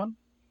and a red one.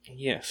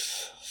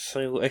 Yes.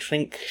 So I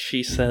think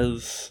she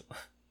says,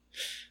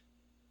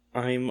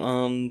 I'm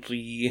on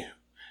the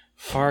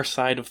far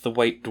side of the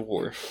white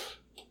dwarf.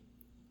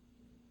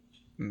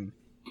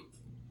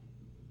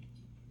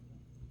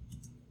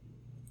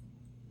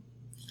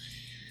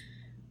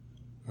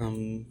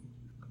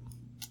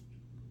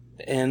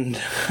 And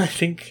I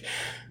think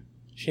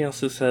she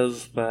also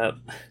says that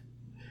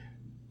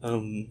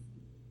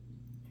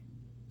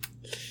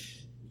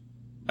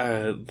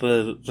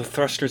the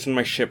thrusters in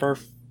my ship are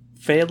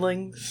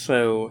failing,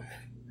 so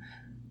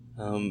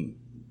I'm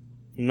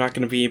not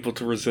going to be able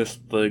to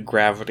resist the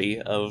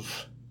gravity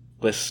of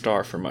this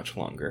star for much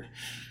longer.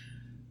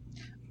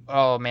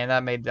 Oh man,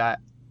 that made that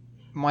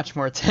much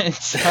more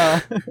tense.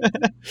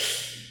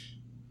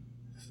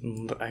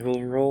 And I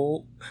will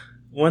roll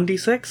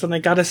 1d6, and I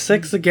got a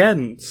 6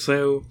 again,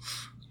 so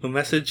the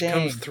message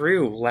comes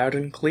through loud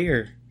and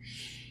clear.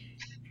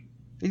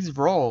 These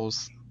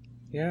rolls.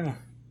 Yeah.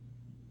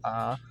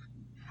 I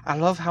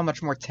love how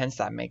much more tense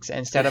that makes it.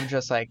 Instead of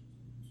just like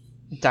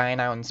dying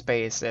out in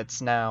space,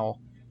 it's now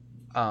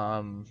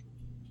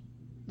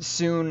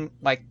soon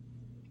like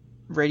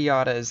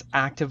Radiata is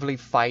actively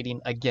fighting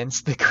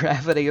against the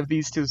gravity of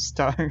these 2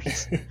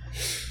 stars.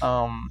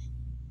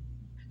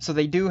 So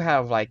they do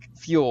have like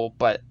fuel,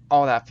 but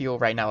all that fuel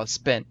right now is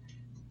spent,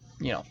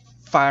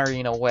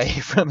 firing away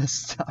from the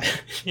star.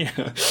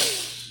 Yeah.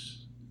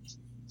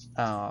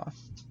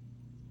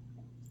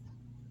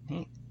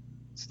 Neat.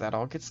 So that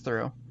all gets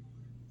through.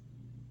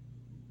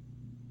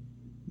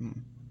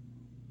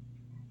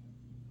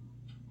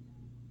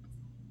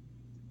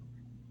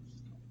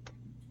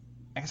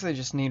 I guess I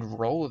just need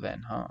roll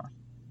then, huh?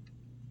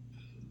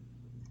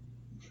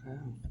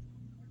 Oh.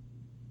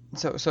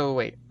 So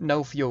wait,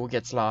 no fuel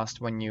gets lost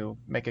when you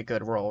make a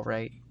good roll,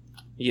 right?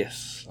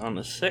 Yes, on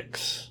a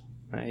 6,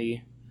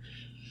 I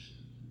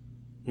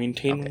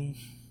maintain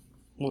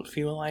what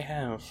fuel I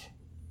have.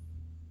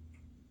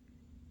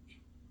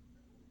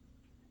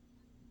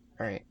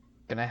 Alright,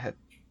 gonna head.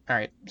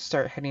 Alright,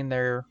 start heading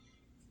there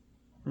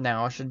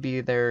now. I should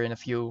be there in a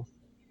few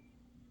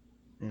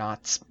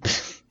knots.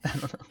 I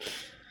don't know.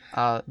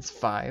 It's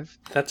 5.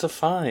 That's a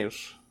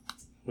 5,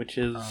 which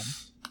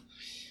is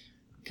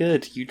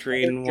good. You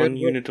drain 1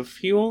 unit of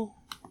fuel,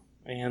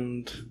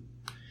 and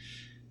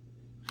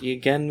you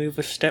again move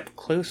a step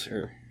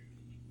closer.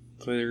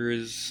 There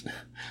is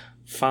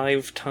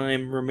 5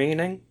 time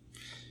remaining,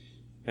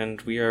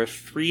 and we are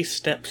 3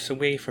 steps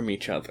away from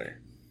each other.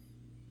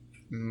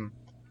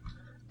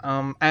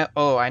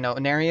 I know.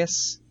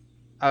 Nereus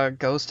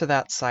goes to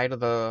that side of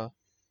the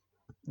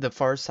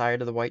far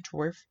side of the white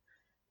dwarf,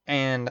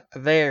 and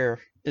there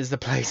is the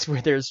place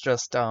where there's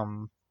just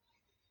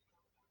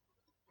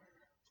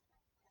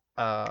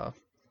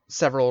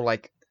several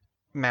like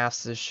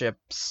massive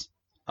ships,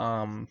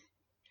 and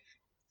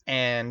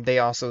they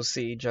also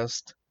see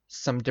just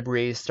some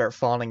debris start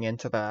falling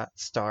into that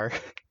star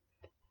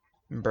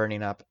and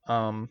burning up.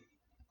 So,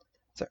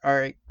 all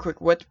right, quick.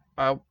 What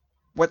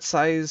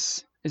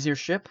size is your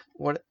ship?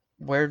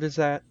 Where does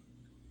that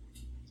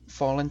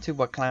fall into?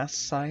 What class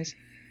size?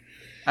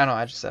 I don't know.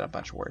 I just said a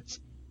bunch of words.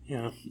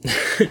 Yeah.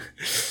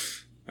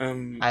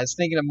 I was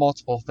thinking of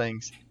multiple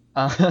things.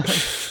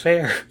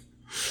 Fair.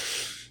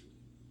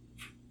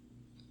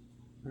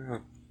 Yeah.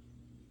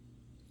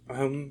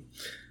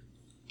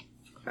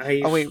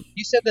 Oh wait,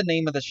 you said the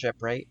name of the ship,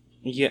 right?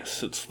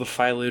 Yes, it's the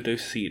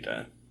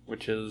Philodoceta,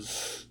 which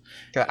is...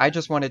 Okay, I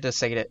just wanted to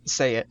say it.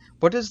 Say it.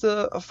 What does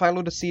the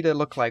Philodoceta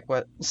look like?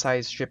 What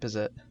size ship is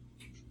it?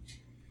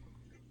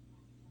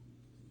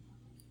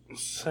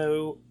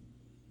 So,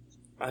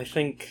 I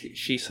think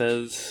she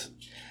says,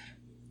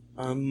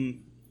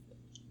 I'm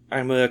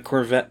a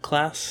Corvette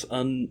class.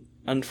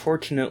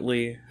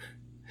 Unfortunately,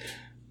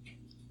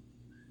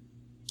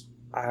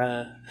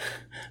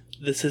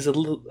 this is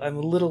I'm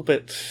a little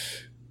bit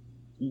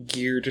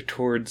geared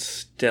towards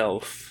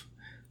stealth,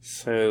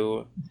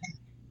 so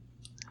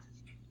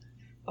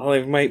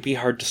it might be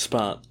hard to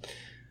spot.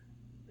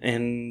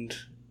 And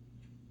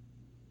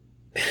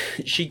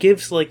she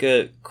gives like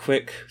a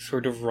quick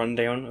sort of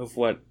rundown of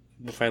what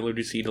the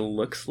Philodoceta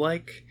looks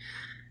like,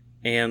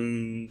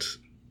 and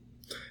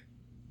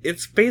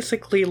it's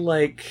basically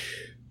like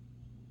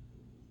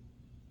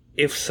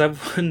if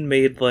someone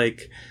made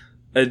like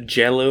a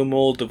jello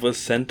mold of a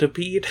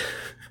centipede.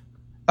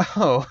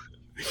 Oh.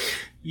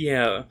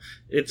 Yeah,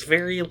 it's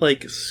very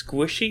like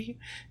squishy,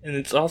 and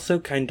it's also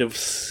kind of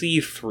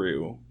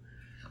see-through.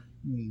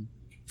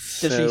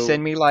 Does she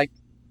send me like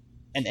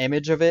an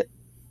image of it,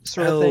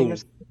 sort of thing?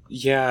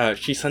 Yeah,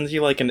 she sends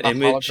you like an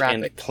image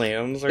and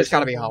plans or It's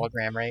gotta something. be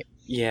hologram, right?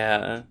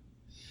 Yeah.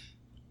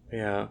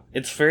 Yeah.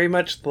 It's very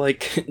much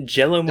like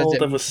jello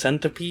mold of a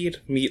centipede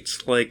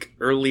meets like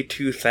early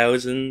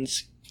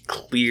 2000s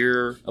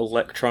clear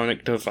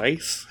electronic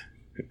device.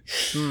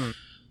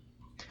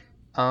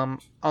 On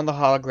the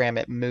hologram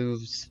it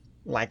moves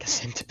like a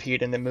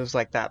centipede and it moves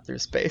like that through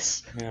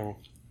space. Yeah.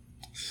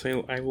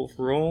 So I will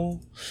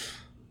roll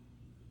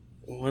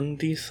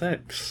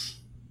 1d6.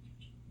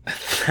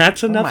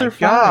 That's another 5.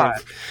 God.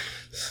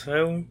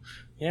 So,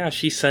 yeah,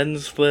 she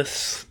sends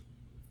this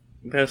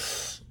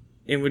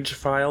image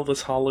file,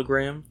 this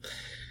hologram,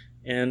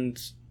 and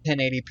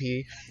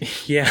 1080p.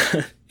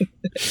 Yeah.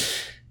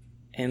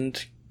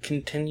 And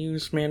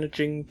continues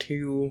managing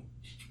to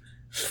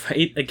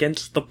fight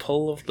against the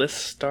pull of this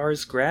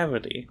star's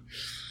gravity.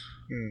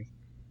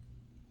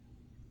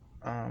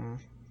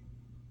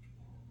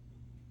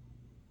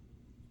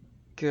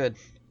 Good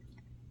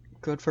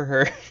for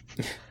her.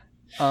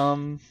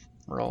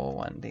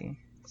 Roll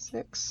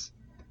 1d6.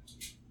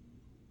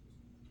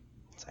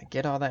 So I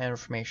get all that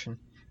information.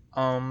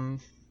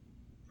 Man,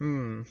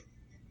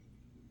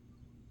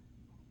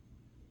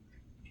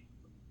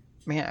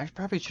 I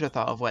probably should have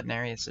thought of what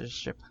Nereus'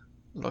 ship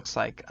looks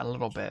like a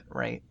little bit,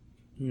 right?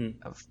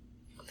 Of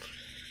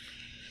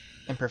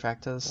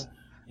Imperfecta's.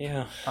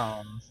 Yeah.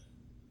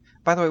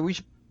 By the way,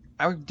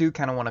 I do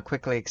kind of want to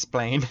quickly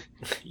explain.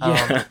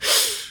 Yeah.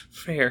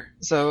 Fair.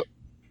 So,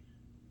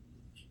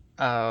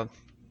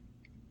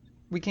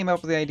 we came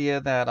up with the idea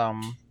that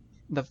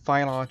the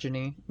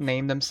phylogeny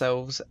named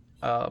themselves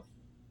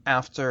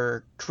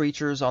after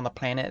creatures on the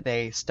planet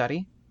they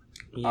study.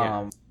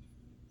 Yeah.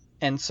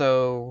 And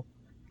so,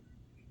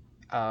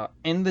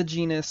 in the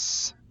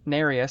genus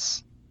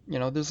Nereus,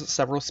 there's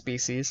several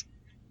species,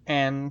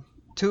 and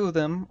 2 of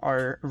them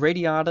are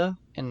Radiata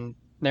and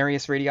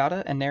Nereus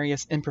radiata and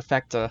Nereus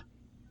imperfecta.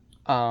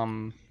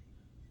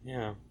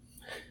 Yeah.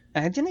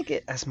 I didn't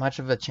get as much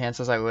of a chance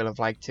as I would have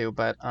liked to,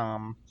 but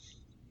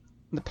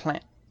the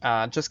plant,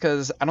 just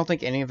because I don't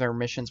think any of their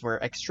missions were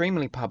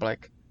extremely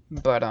public,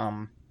 but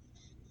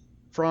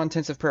for all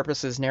intensive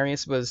purposes,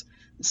 Nereus was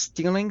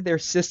stealing their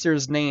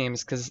sisters'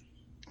 names because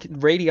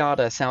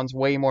Radiata sounds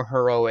way more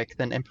heroic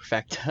than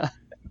Imperfecta.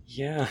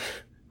 Yeah.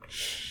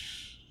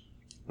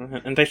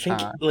 And I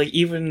think like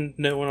even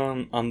no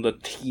one on the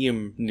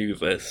team knew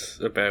this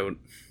about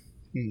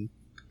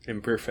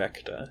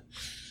Imperfecta.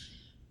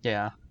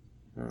 Yeah.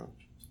 Oh.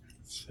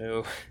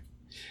 So,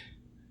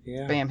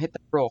 yeah. Bam! Hit the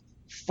roll.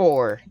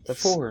 4.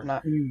 That's 4.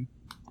 Not.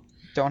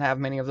 Don't have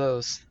many of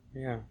those.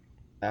 Yeah.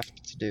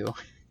 Left to do.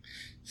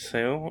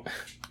 So,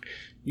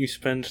 you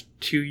spend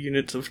 2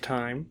 units of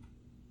time.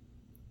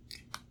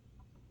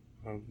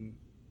 Oh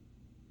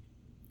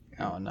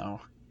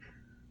no.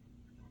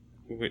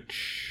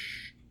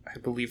 Which I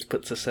believe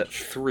puts us at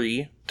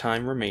 3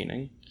 time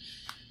remaining.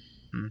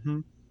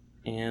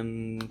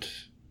 And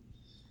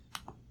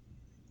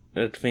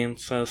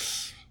advance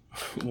us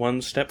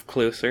 1 step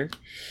closer.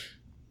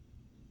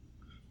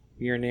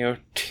 We are now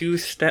 2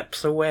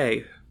 steps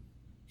away.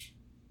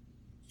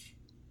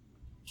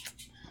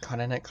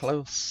 Cutting it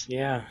close.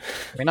 Yeah.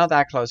 I mean, not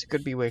that close. It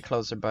could be way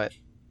closer, but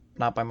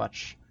not by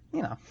much.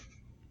 Yeah.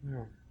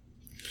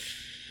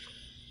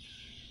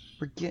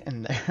 We're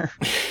getting there.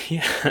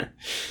 Yeah.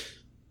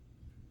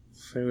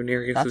 So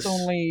Nereus That's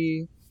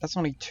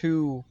only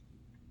 2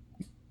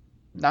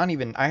 not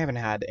even I haven't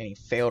had any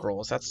failed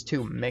rolls. That's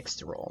 2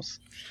 mixed rolls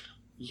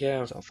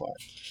Yeah, so far.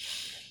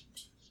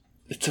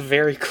 it's a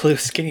very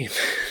close game.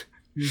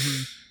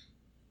 Mm-hmm.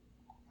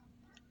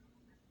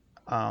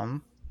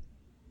 Um,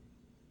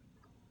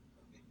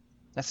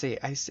 let's see.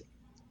 I see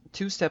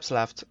 2 steps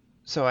left,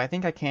 so I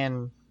think I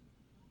can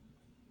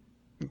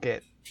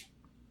get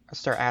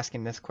start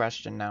asking this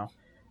question now.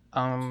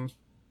 Um,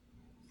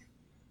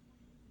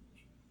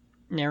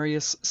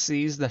 Nereus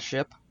sees the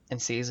ship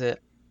and sees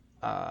it,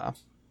 uh,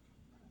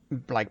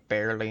 like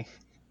barely.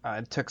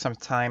 It took some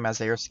time as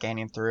they were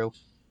scanning through.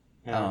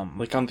 Yeah,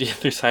 like on the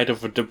other side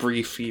of a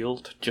debris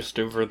field, just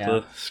over Yeah.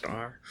 the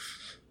star.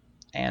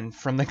 And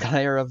from the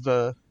glare of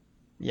the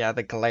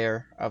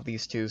glare of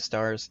these 2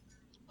 stars,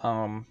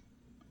 and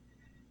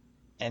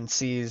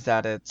sees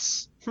that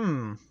it's,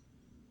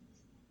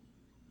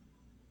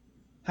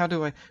 how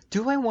do I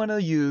want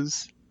to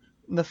use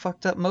the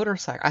fucked up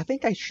motorcycle? I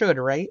think I should,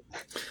 right?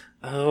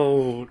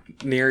 Oh,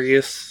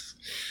 Nereus.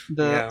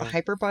 The Yeah.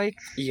 hyperbike?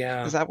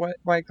 Yeah. Is that why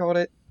I called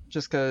it?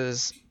 Just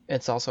because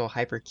it's also a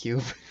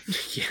hypercube.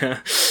 Yeah.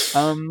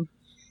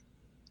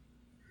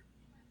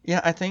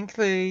 Yeah, I think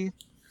they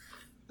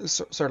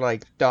sort of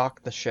like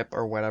dock the ship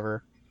or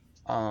whatever.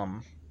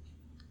 Um,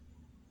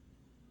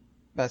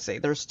 let's see,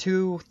 there's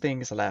 2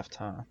 things left,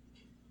 huh?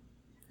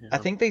 Yeah. I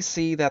think they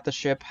see that the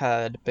ship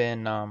had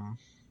been,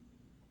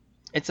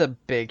 it's a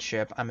big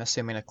ship. I'm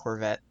assuming a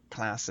Corvette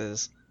class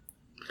is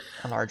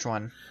a large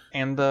one.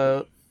 And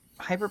the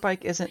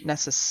hyperbike isn't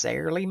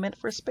necessarily meant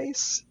for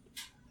space.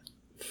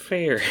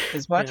 Fair.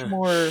 It's much Yeah.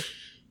 more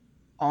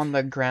on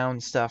the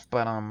ground stuff,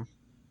 but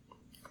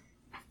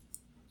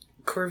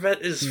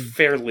Corvette is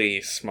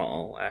fairly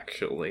small,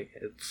 actually.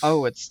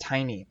 it's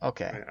tiny.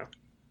 Okay. Yeah.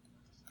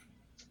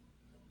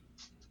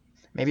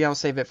 Maybe I'll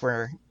save it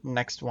for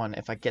next one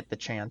if I get the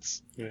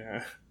chance.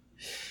 Yeah.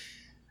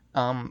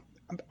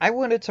 I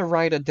wanted to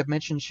ride a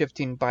dimension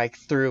shifting bike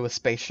through a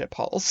spaceship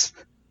hulls.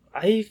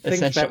 I think that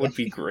Essentially. would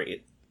be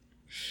great.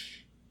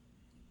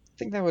 I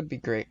think that would be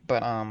great,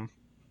 but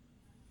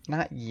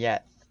not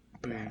yet,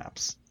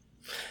 perhaps.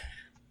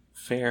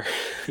 Fair.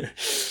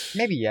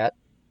 Maybe yet.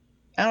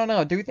 I don't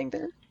know. Do you think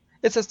there?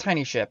 It's a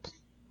tiny ship.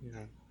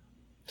 Yeah.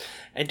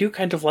 I do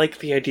kind of like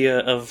the idea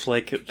of,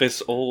 like,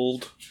 this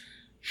old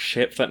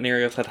ship that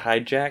Nereus had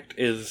hijacked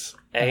is,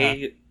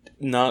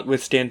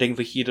 notwithstanding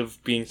the heat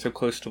of being so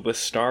close to the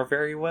star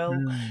very well,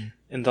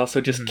 and also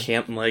just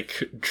can't,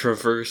 like,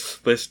 traverse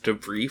this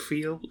debris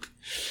field.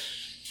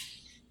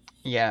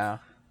 Yeah.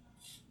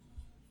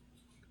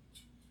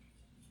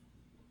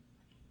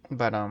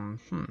 But,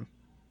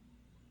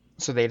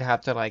 so they'd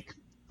have to, like,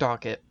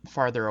 dock it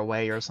farther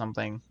away or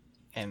something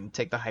and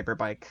take the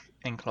hyperbike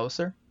in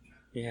closer?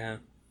 Yeah.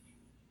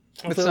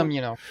 With Although, some,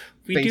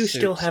 we do spacesuit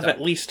still have stuff.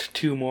 at least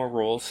 2 more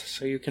rolls,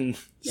 so you can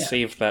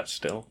save that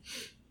still.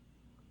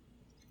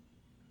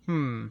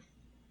 I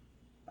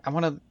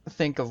want to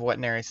think of what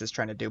Nereus is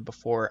trying to do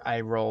before I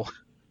roll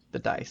the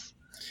dice.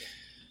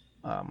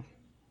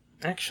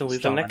 Actually,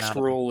 the Strong next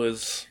anatomy. roll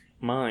is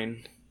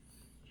mine.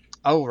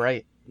 Oh,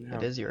 right. Yeah.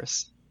 It is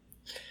yours.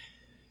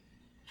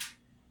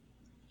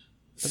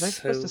 Was I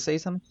supposed to say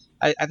something?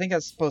 I think I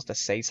was supposed to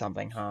say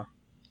something, huh?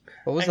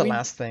 What was the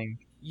last thing?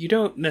 You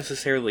don't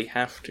necessarily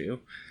have to.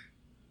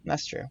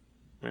 That's true.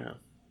 Yeah.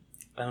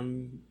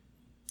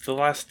 The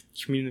last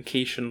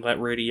communication that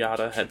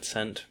Radiata had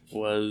sent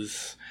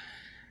was,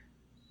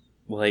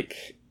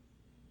 like,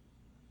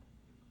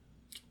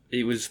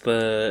 it was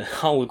the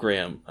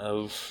hologram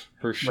of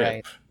her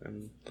ship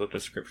and the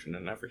description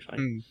and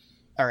everything.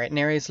 Alright,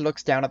 Nereus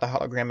looks down at the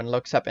hologram and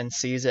looks up and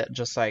sees it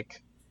just,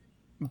 like,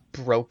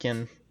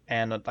 broken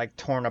and, like,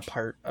 torn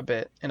apart a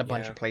bit in a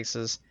bunch of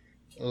places.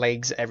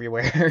 Legs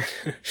everywhere.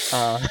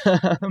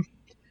 And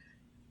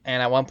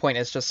at one point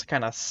it's just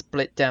kind of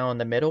split down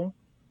the middle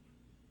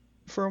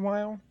for a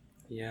while.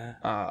 Yeah.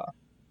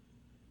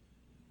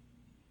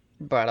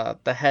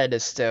 But the head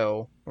is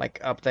still, like,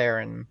 up there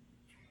and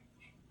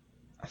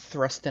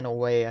thrusting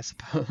away, I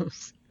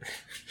suppose.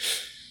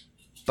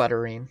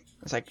 Buttering.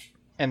 It's like,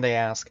 and they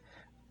ask,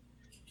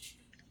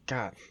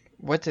 God,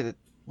 what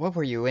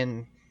were you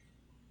in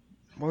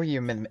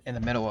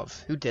the middle of?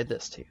 Who did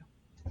this to you?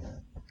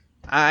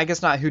 I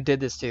guess not who did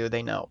this to you,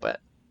 they know,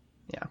 but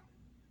yeah.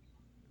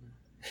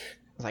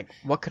 It's like,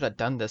 what could have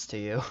done this to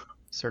you?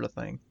 Sort of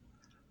thing.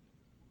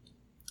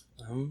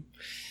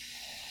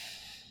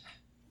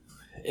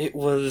 It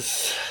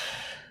was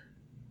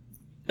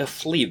a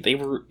fleet.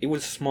 It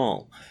was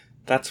small.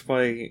 That's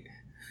why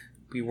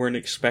we weren't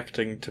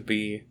expecting to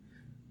be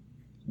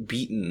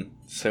beaten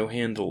so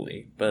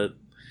handily, but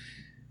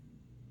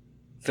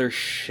their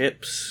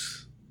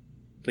ships,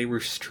 they were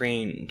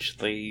strange.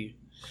 They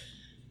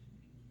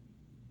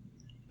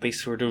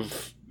sort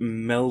of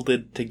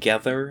melded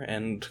together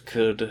and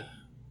could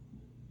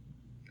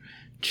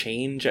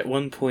change. At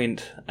one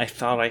point, I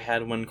thought I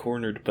had one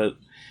cornered, but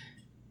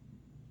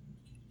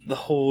the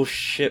whole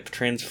ship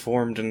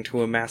transformed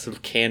into a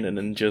massive cannon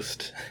and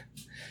just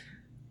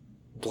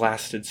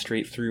blasted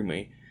straight through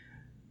me.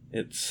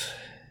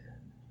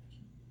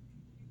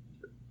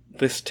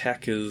 this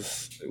tech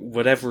is,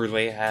 whatever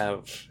they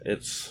have,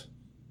 it's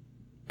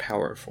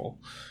powerful.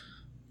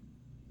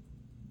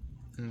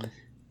 Mm.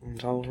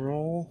 And I'll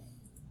roll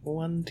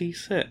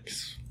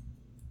 1d6.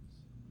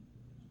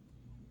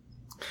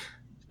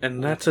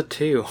 And that's a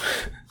 2.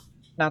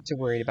 Not too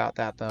worried about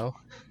that, though.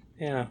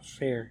 Yeah,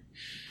 fair.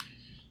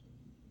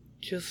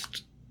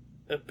 Just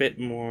a bit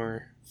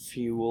more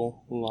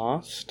fuel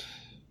lost.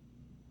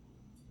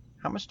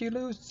 How much do you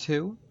lose?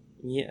 2?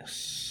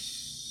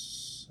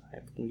 Yes, I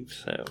believe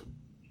so.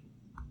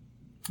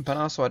 But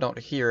also, I don't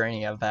hear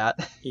any of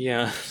that.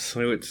 Yeah,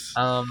 so it's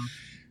Um,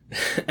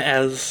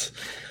 as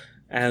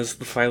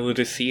the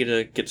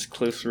Phylodiceta gets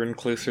closer and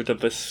closer to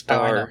the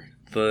star,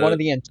 one of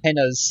the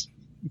antennas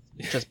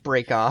just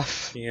break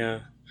off.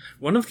 yeah,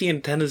 one of the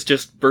antennas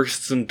just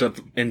bursts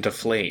into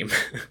flame.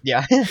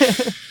 Yeah,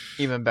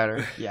 even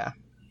better. Yeah.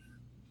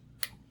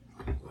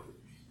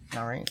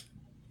 All right.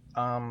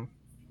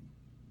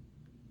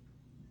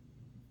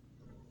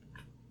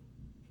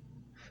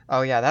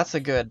 Oh yeah, that's a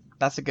good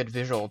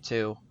visual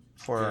too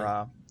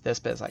for this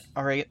bit. It's like,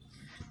 all right,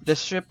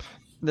 this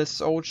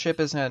old ship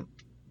isn't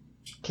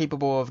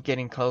capable of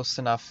getting close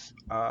enough.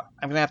 I'm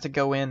gonna have to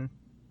go in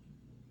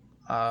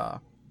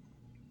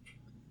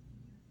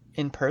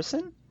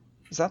person.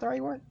 Is that the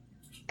right word?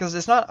 Because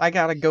it's not. I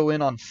gotta go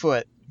in on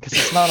foot because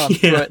it's not on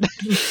foot.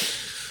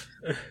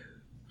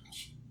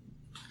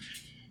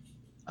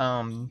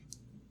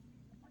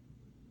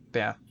 But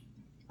yeah,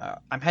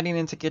 I'm heading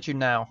in to get you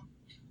now.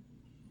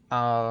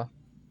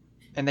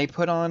 And they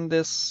put on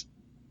this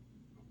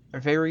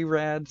very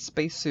rad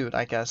spacesuit,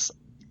 I guess.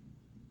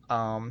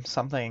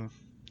 Something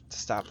to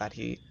stop that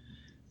heat.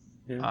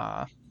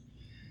 Yeah.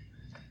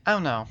 I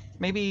don't know.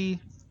 Maybe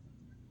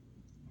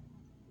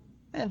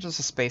just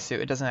a spacesuit.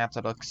 It doesn't have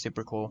to look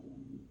super cool,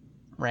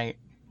 right?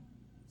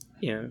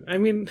 Yeah, I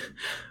mean,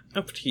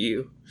 up to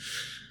you.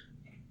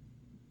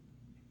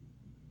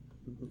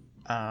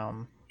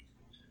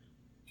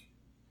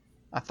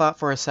 I thought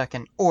for a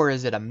second, or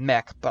is it a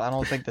mech? But I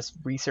don't think this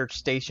research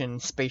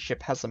station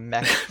spaceship has a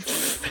mech.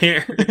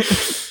 Fair.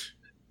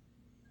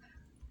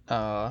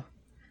 But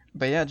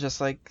yeah,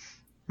 just like,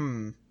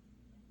 Do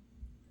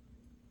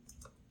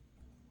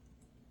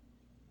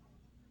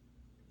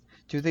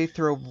they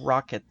throw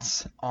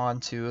rockets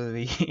onto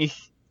the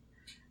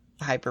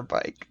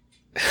hyperbike?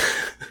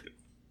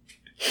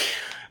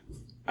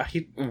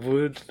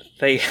 Would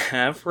they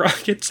have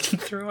rockets to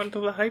throw onto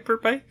the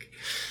hyperbike?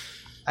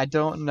 I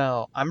don't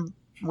know. I'm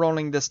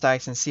rolling this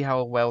dice and see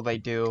how well they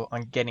do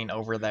on getting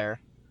over there.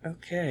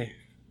 Okay.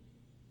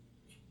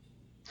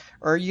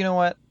 Or you know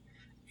what?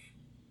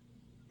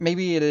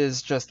 Maybe it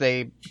is just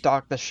they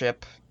dock the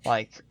ship,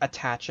 like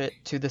attach it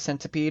to the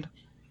centipede,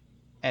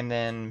 and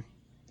then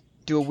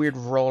do a weird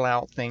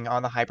rollout thing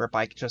on the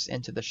hyperbike just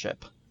into the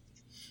ship.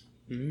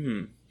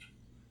 Hmm.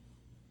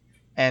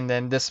 And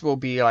then this will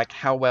be like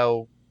how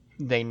well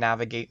they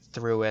navigate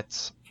through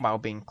it while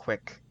being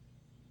quick,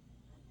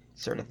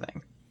 sort of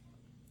thing.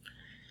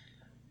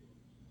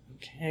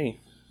 Okay.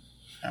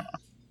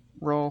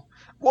 Roll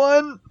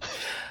 1.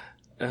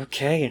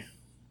 Okay.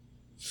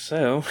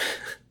 So,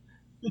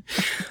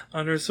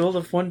 on a result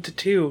of 1 to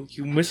 2,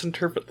 you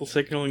misinterpret the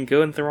signal and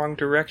go in the wrong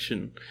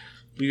direction.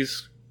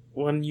 Lose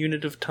 1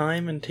 unit of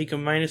time and take a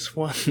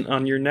 -1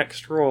 on your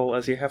next roll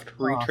as you have to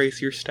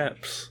retrace your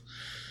steps.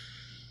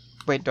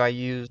 Wait, do I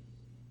use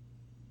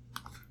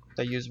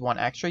 1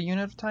 extra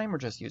unit of time or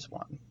just use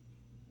 1?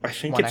 I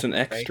think One it's an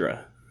extra,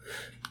 extra.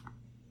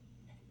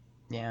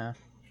 Yeah.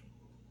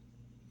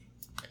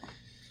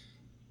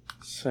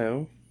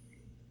 So,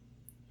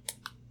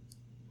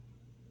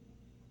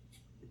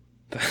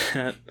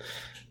 that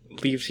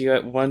leaves you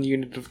at 1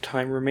 unit of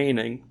time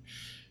remaining.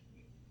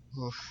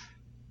 Oof.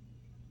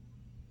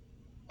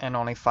 And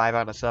only 5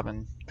 out of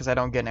 7, because I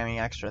don't get any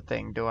extra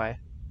thing, do I?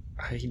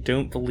 I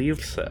don't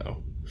believe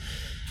so.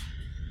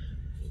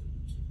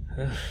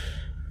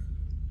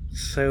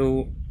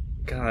 So,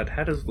 God,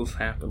 how does this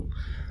happen?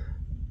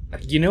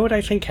 You know what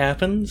I think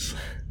happens?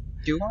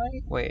 Do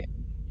I? Wait.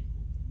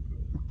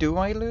 Do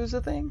I lose a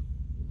thing?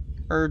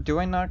 Or do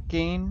I not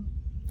gain?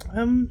 I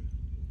don't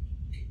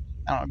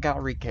know,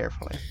 gotta read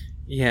carefully.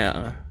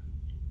 Yeah.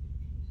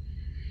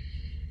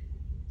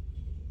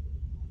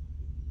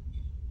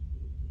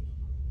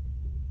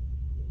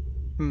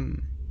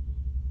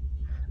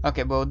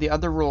 Okay, well, the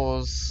other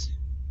rules...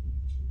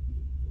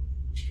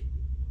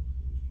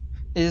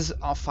 Is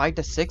 5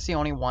 to 6 the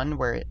only one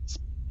where it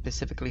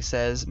specifically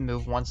says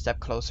move 1 step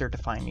closer to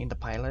finding the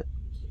pilot?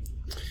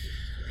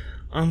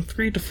 On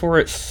 3 to 4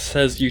 it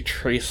says you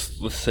trace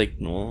the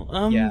signal.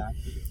 Yeah.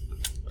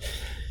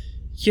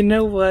 You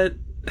know what?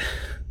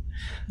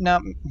 No,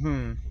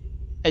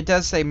 It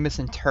does say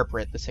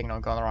misinterpret the signal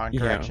and go in the wrong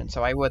direction,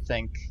 so I would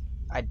think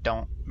I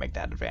don't make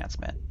that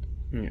advancement.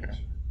 Yeah.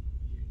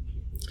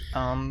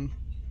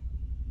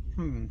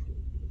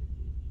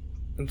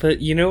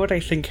 But you know what I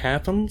think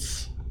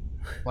happens?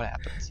 What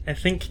happens? I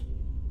think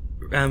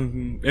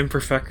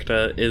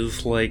Imperfecta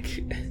is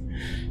like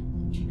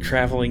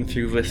traveling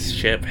through this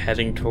ship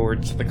heading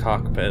towards the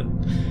cockpit,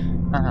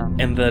 Uh-huh.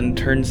 and then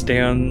turns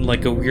down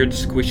like a weird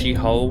squishy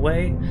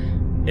hallway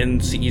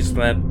and sees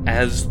that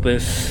as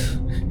this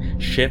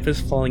ship is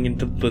falling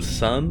into the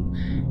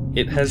sun,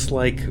 it has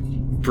like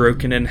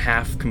broken in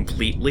half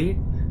completely,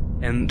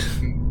 and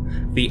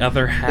the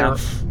other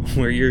half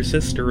where your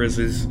sister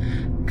is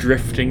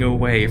drifting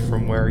away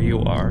from where you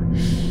are.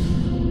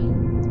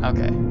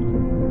 Okay.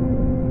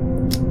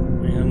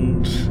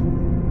 And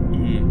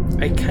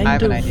I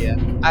have an idea.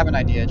 I have an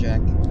idea,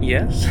 Jack.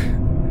 Yes?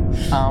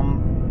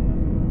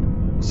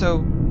 So,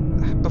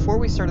 before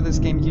we started this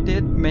game, you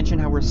did mention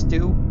how we're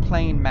still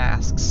playing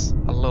masks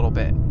a little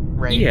bit,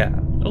 right? Yeah,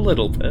 a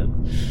little bit.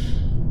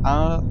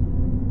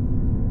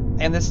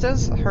 And this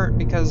does hurt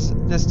because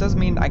this does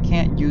mean I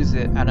can't use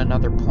it at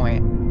another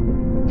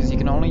point. Because you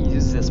can only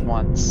use this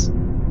once.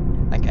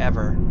 Like,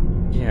 ever.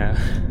 Yeah.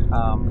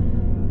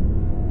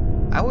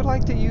 I would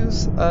like to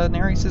use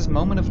Nereus'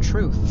 moment of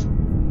truth.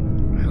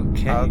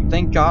 Okay.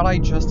 Thank God I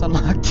just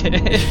unlocked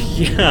it.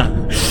 Yeah.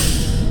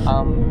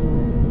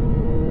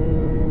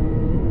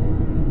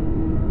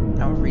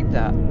 I'll read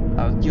that.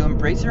 You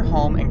embrace your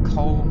home and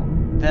call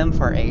them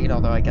for aid,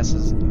 although I guess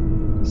it's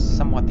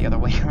somewhat the other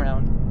way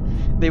around.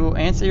 They will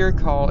answer your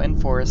call in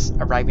force,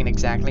 arriving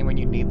exactly when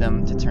you need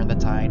them to turn the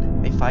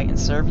tide. They fight and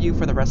serve you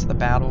for the rest of the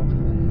battle.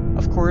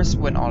 Of course,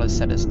 when all is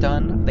said is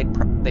done,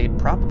 they'd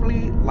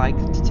probably like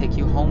to take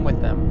you home with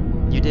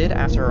them. You did,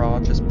 after all,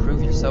 just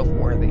prove yourself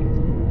worthy.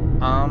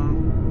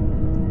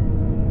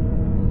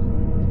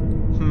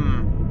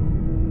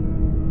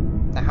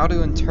 Now how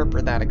to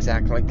interpret that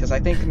exactly? Because I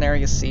think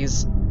Nereus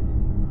sees...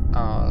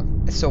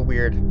 it's so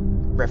weird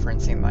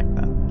referencing like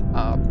that.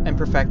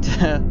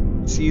 Imperfecta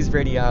sees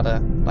Radiata,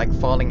 like,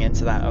 falling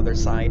into that other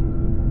side.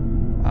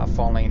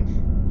 Falling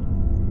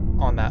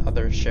on that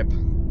other ship.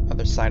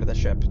 Other side of the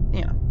ship.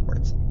 You know,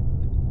 words.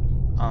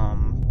 How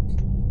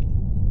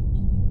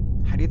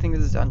do you think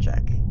this is done,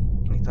 Jack?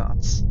 Any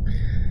thoughts?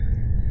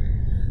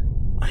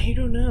 I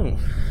don't know.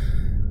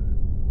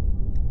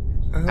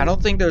 I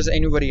don't think there's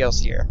anybody else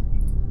here.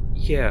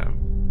 Yeah.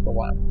 For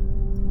one.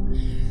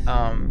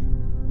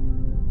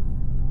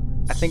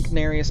 I think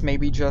Nereus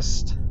maybe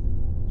just...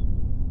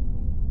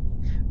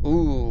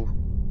 Ooh.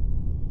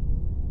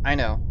 I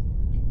know.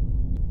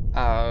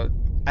 I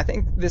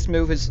think this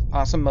move is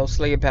also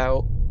mostly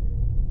about...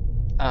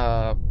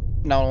 not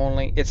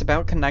only... It's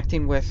about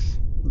connecting with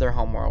their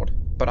homeworld,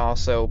 but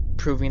also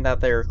proving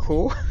that they're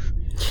cool.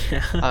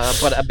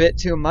 But a bit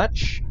too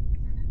much.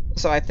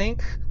 So I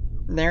think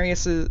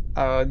Nereus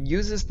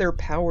uses their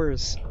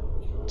powers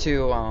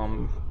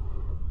to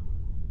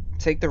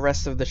take the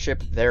rest of the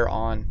ship they're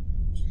on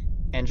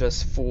and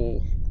just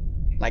full,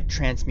 like,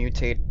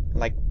 transmutate,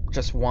 like,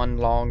 just one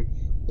long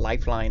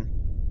lifeline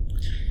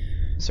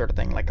sort of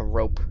thing, like a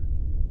rope.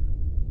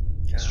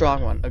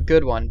 Strong one, a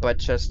good one, but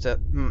just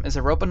is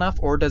a rope enough,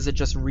 or does it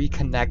just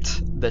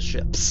reconnect the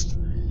ships?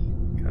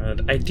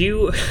 God, I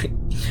do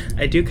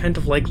kind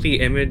of like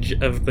the image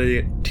of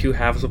the two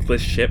halves of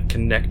this ship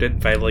connected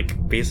by,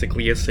 like,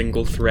 basically a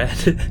single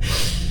thread.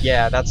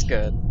 Yeah, that's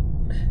good.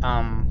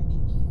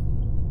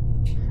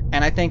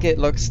 And I think it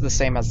looks the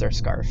same as their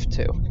scarf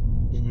too.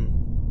 Mm-hmm.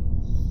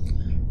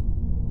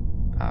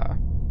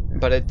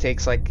 But it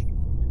takes, like,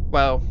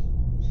 well,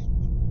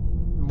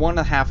 one and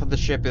a half of the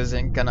ship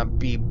isn't gonna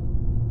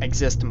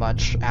exist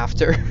much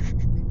after.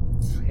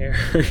 Yeah.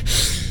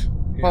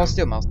 Well,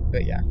 still most of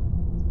it, yeah.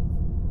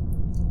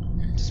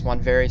 Just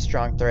one very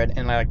strong thread,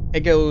 and, like,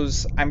 it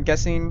goes, I'm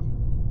guessing,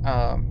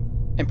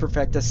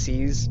 Imperfecta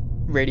sees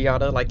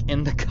Radiata, like,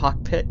 in the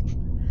cockpit.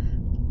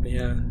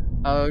 Yeah.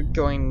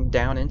 Going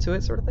down into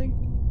it, sort of thing.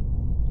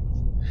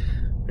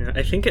 Yeah,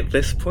 I think at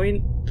this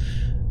point,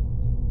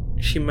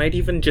 she might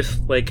even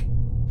just, like,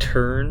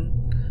 turn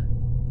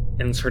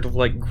and sort of,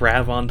 like,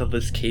 grab onto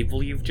this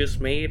cable you've just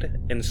made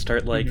and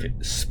start, like,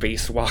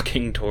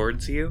 spacewalking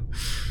towards you.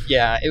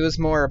 Yeah, it was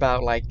more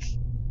about, like,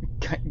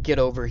 get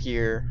over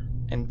here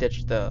and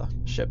ditch the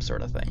ship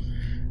sort of thing.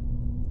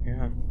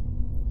 Yeah.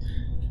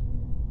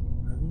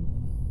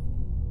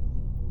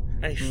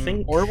 I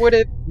think... Or would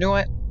it... You know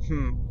what?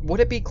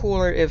 Would it be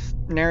cooler if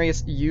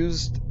Nereus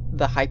used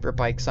the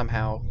hyperbike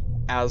somehow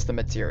as the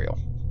material?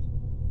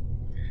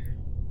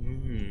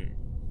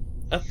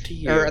 Up to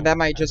you. Or that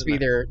might just be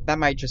their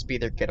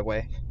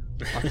getaway,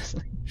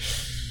 honestly.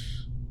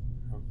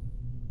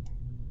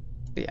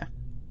 But yeah.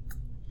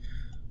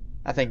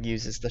 I think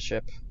uses the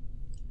ship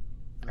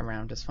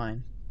around is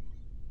fine.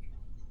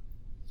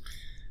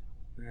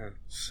 Yeah.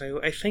 So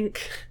I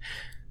think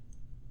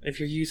if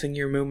you're using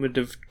your moment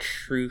of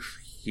truth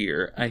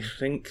here, I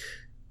think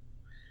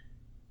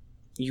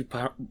you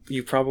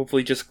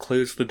probably just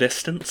close the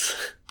distance.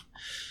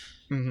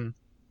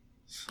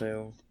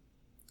 So...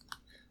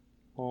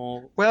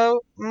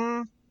 Well,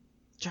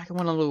 Jack, I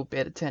want a little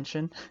bit of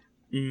tension.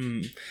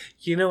 You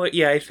know what?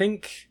 Yeah, I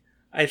think.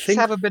 Just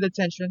have a bit of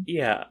tension.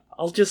 Yeah,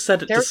 I'll just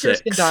set it to 6.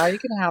 Characters can die.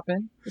 It can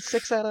happen. It's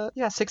 6 out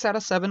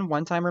of 7.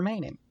 1 time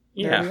remaining.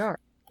 Yeah, there we are.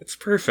 It's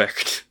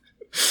perfect.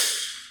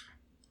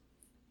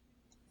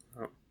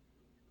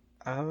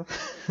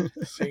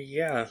 So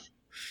yeah.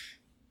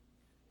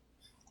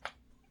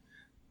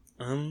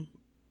 Um,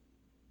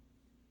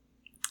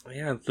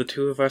 yeah, the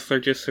two of us are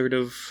just sort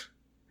of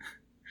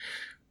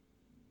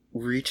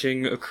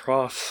reaching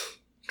across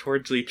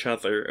towards each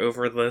other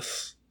over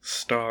this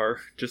star,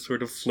 just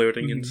sort of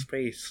floating in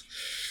space.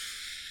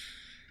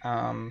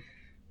 And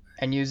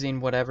using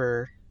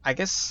whatever, I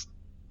guess,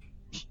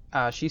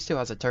 she still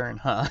has a turn,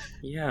 huh?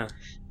 Yeah.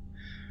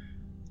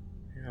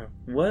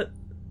 What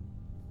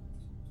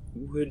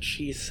would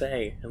she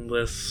say in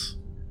this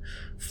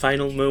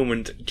final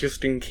moment,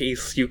 just in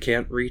case you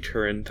can't reach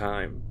her in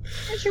time?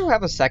 I should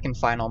have a second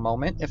final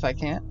moment if I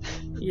can't.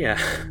 Yeah,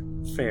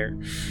 fair.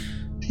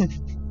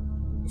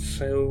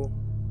 So,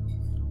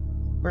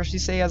 Where she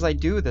say as I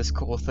do this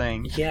cool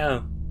thing.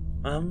 yeah,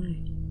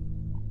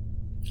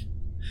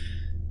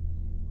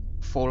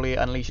 Fully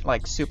unleash,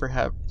 like,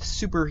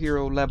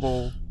 superhero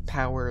level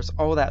powers,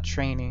 all that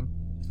training.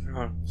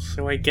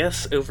 so I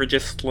guess over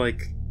just,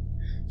 like,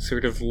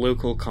 sort of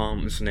local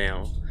comms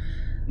now,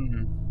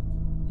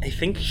 I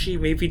think she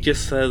maybe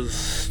just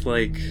says,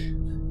 like,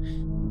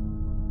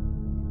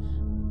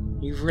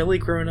 you've really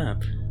grown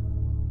up.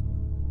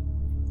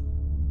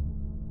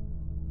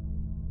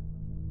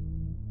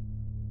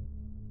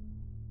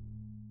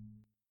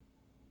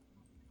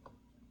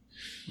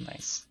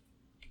 Nice.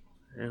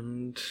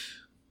 And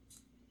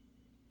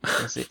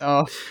Let's see.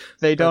 Oh,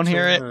 they don't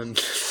hear it.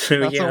 So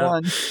That's a yeah,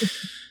 one.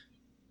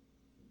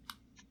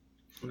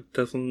 it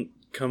doesn't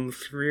come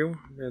through,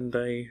 and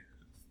I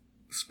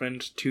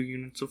spend 2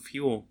 units of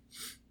fuel.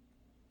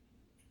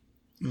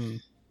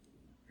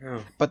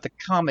 Oh, But the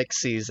comic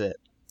sees it.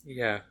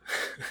 yeah.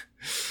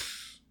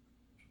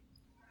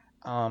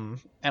 And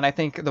I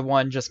think the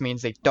one just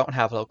means they don't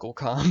have local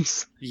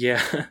comms.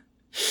 Yeah.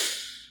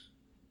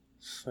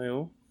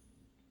 So,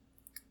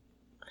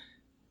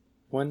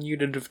 1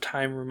 unit of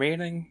time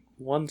remaining,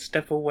 1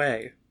 step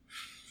away.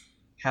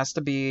 Has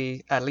to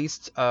be at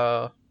least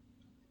 3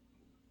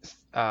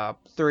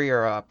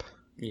 or up.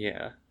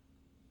 Yeah.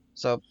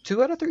 So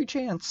 2 out of 3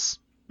 chance,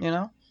 you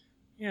know?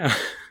 Yeah.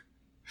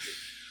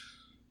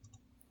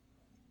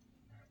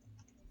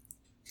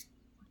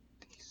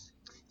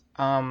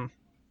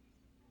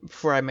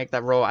 Before I make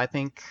that roll, I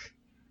think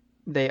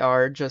they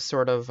are just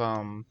sort of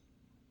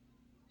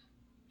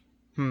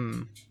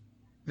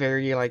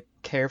very like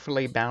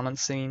carefully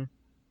balancing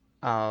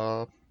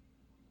on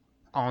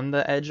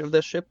the edge of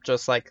the ship,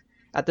 just like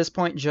at this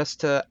point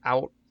just to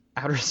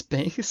outer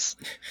space.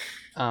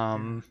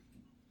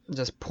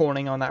 Just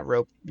pulling on that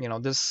rope, you know,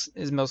 this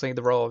is mostly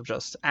the role of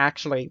just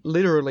actually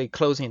literally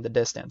closing the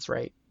distance,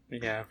 right?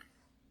 Yeah.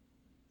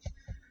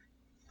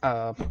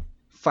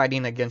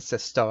 Fighting against a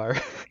star.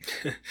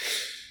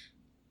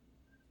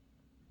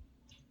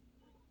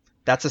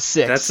 That's a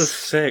 6. That's a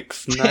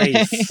 6.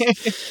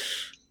 Nice.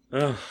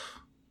 Oh,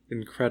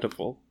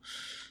 incredible.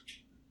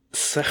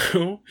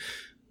 So,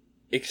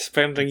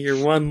 expending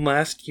your 1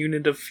 last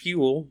unit of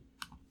fuel,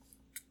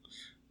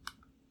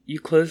 you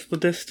close the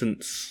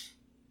distance.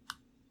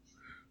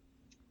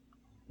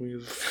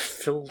 We've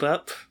filled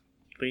up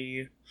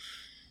the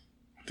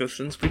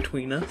distance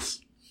between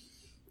us.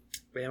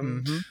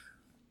 And,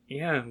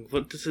 yeah,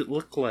 what does it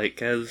look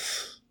like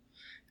as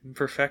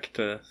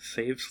Imperfecta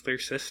saves their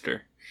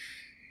sister?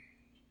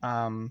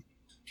 I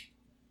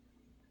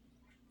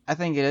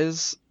think it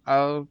is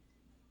a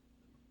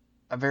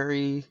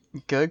very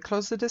good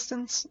close the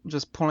distance,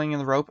 just pulling in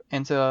the rope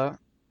into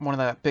one of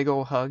that big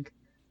old hug.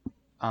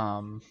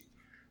 Yeah.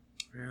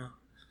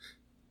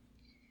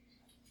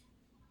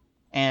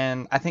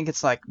 And I think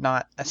it's like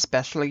not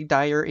especially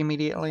dire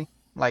immediately.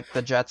 Like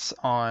the jets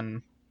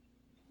on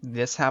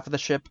this half of the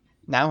ship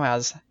now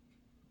has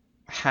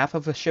half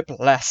of a ship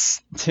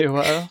less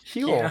to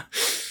fuel.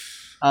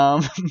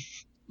 Yeah.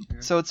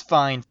 So it's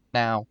fine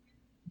now.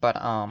 But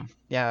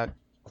yeah,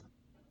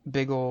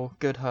 big ol'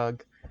 good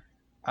hug.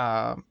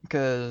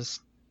 Because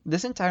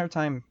this entire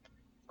time,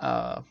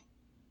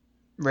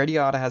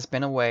 Radiata has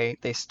been away.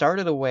 They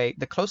started away.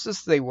 The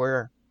closest they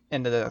were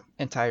in the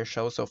entire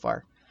show so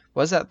far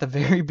was at the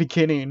very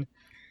beginning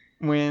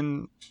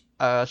when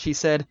she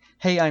said,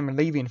 "Hey, I'm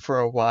leaving for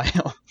a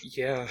while."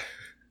 Yeah.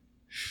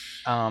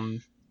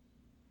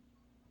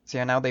 So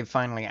yeah, now they've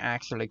finally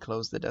actually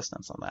closed the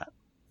distance on that.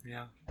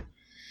 Yeah.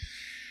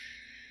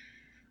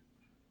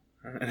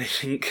 And I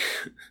think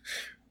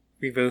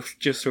we both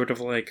just sort of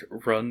like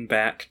run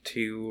back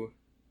to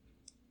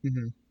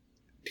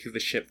the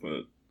ship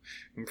that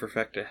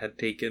Imperfecta had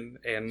taken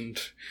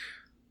and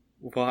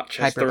watch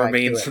as the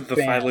remains of the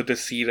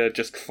Phylodicida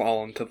just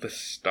fall into the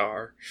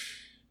star.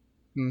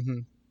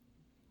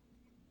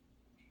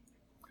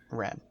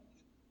 Rad.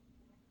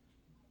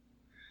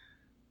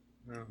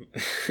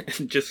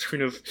 Just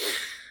sort of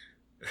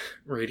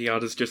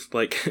Radiata's just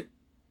like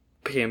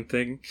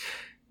panting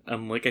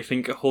and like I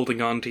think holding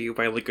on to you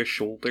by like a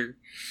shoulder.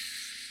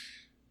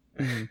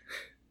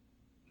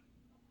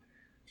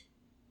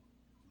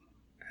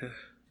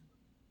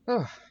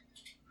 Oh,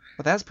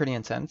 but that's pretty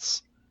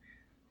intense.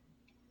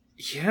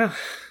 Yeah.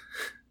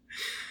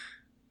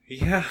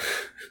 Yeah.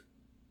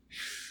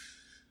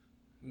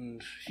 You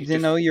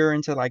didn't know you're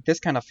into like this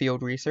kind of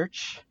field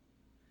research.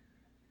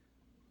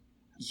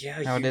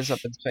 Yeah, how it is up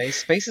in space.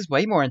 Space is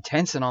way more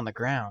intense than on the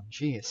ground.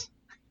 Jeez.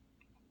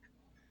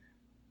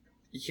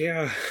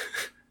 yeah.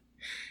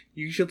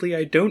 Usually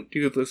I don't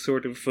do this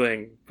sort of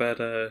thing,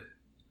 but oh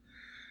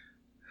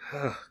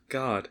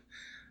God,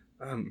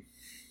 um,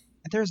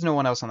 There's no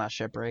one else on that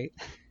ship, right?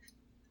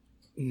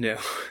 no,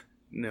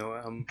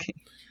 no,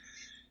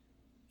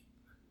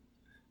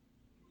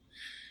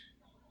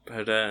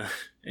 but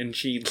and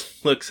she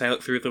looks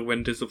out through the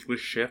windows of the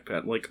ship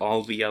at like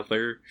all the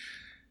other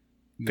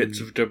bits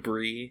of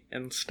debris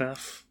and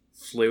stuff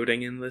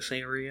floating in this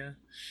area.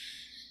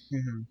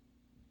 Mm-hmm.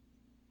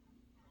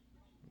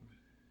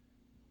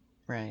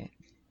 Right.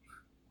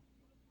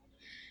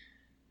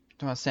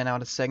 Do you want to send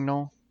out a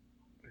signal?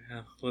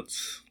 Yeah,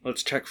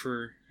 let's check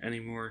for any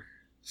more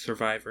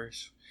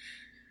survivors.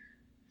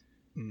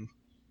 Mm.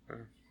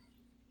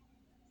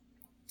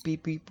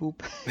 Beep beep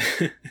boop.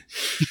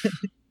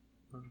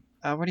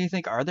 What do you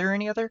think? Are there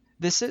any other?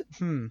 This is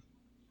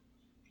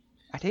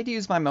I did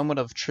use my moment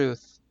of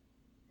truth.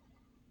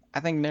 I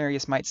think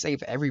Nereus might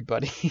save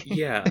everybody.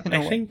 Yeah,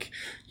 I think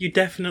you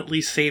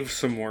definitely save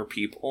some more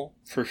people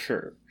for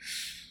sure.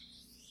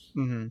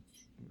 Mm-hmm.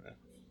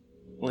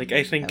 Like,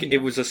 I think yeah.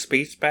 it was a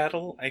space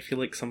battle. I feel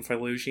like some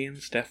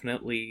Philosians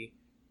definitely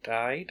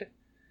died.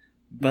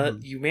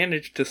 But you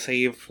managed to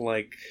save,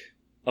 like,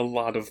 a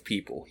lot of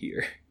people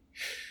here.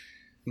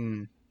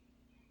 Hmm.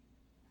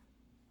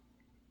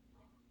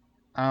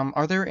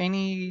 Are there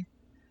any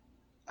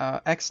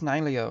ex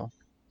nihilo?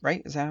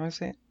 Right? Is that how I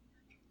say it?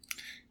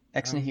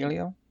 Ex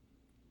nihilo?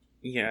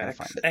 Yeah,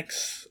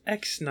 ex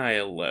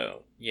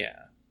nihilo. Yeah.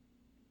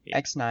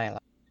 Ex nihilo.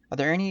 Are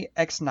there any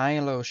ex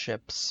nihilo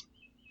ships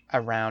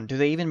around? Do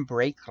they even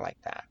break like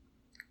that?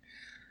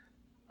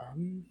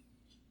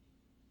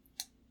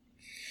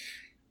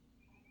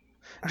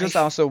 Just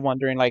also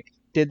wondering, like,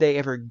 did they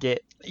ever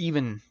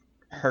even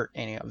hurt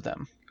any of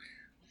them?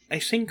 I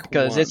think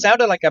because it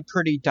sounded like a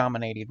pretty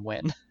dominated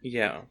win.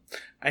 Yeah,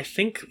 I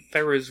think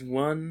there was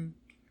one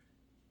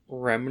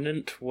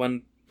remnant,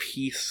 one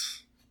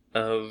piece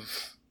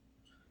of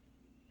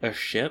a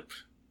ship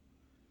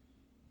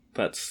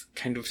that's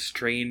kind of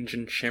strange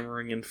and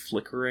shimmering and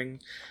flickering,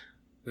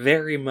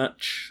 very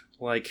much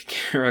like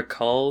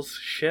Caracol's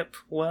ship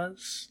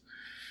was.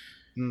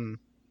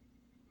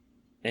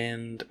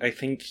 And I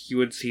think you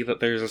would see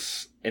that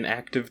there's an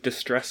active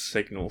distress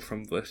signal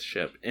from this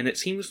ship, and it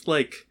seems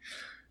like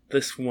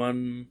this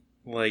one,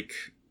 like,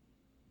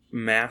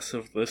 mass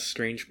of this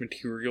strange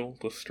material,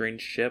 this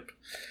strange ship,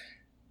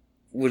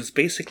 was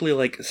basically,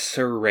 like,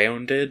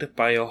 surrounded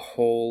by a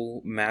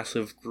whole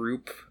massive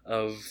group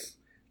of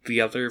the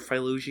other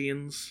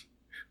Philosians'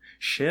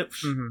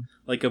 ships. Mm-hmm.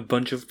 Like, a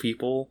bunch of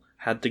people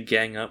had to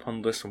gang up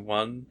on this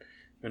one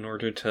in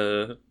order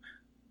to,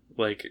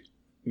 like,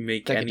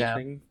 make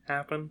anything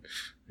happen.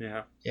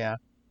 Yeah. Yeah.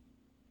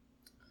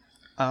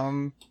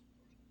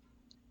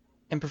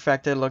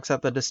 Imperfected looks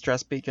at the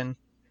distress beacon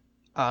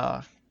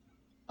on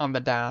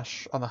the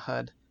dash on the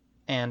HUD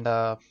and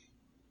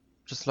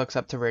just looks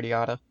up to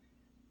Radiata,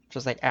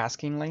 just like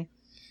askingly.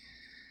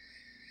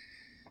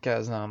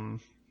 Because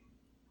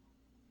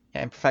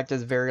Imperfected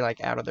is very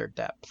like out of their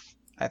depth,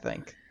 I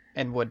think,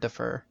 and would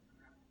defer.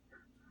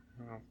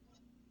 Oh.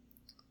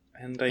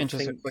 And I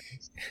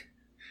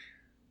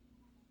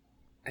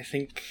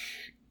think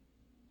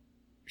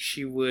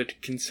she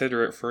would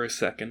consider it for a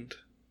second.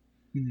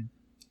 Mm-hmm.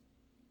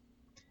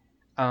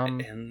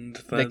 And then,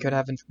 they could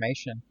have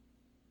information.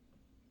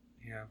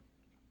 Yeah.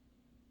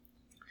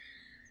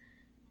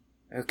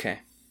 Okay.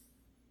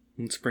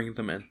 Let's bring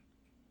them in.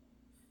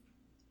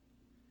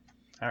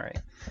 Alright.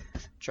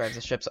 Drives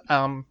the ship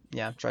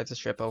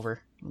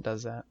over and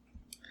does that.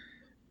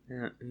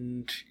 Yeah,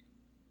 and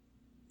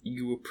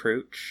you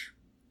approach,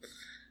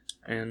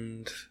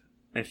 and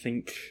I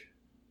think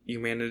you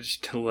manage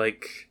to,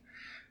 like,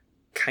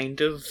 kind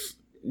of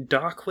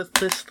dock with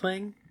this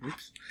thing.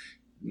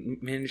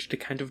 Manage to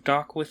kind of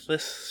dock with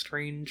this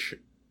strange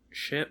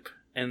ship,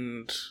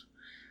 and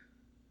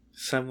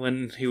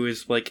someone who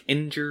is, like,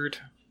 injured,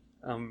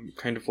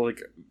 kind of,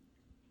 like,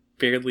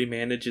 barely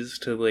manages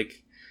to,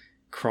 like,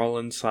 crawl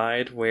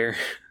inside, where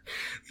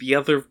the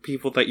other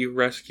people that you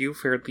rescue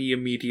fairly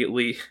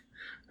immediately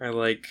are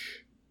like,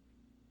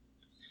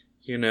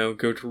 you know,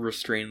 go to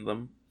restrain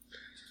them.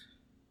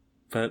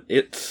 But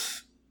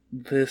it's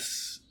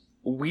this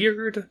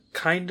weird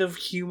kind of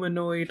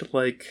humanoid,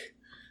 like,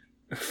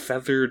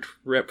 feathered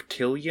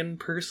reptilian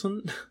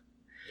person.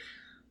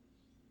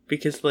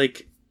 Because,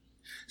 like,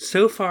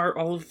 so far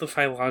all of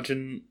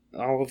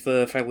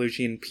the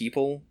Philosian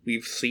people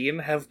we've seen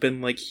have been,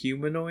 like,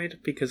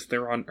 humanoid because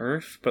they're on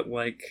Earth, but,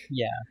 like,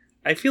 yeah,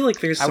 I feel like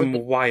there's some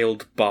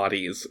wild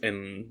bodies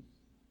in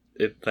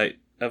it that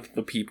of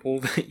the people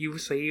that you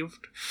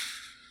saved.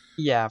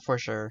 Yeah, for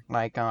sure.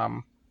 Like,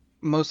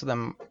 most of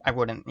them I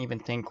wouldn't even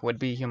think would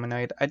be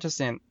humanoid. I just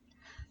didn't,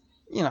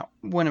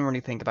 wouldn't really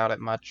think about it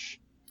much.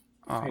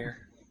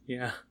 Fair.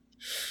 Yeah.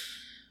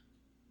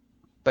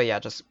 But yeah,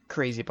 just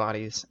crazy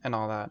bodies and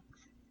all that.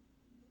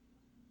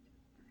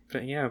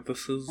 But yeah,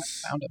 this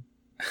is... I found him.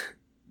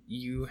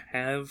 you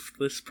have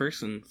this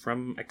person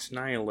from Ex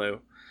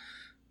Nihilo.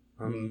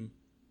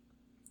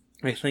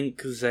 I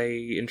think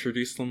they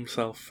introduced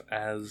themselves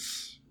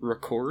as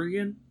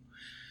Rokorian.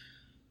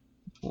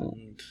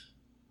 And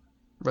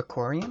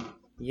Rokorian?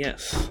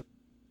 yes.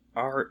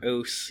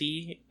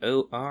 Rocorian.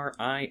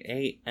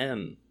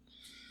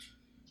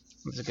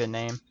 That's a good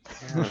name.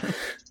 Yeah.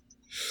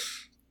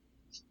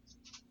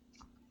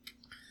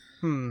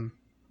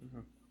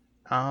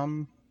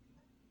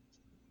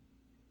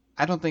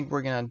 I don't think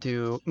we're gonna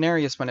do...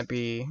 Nereus wouldn't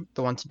be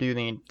the one to do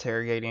the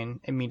interrogating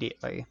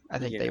immediately. I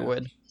think they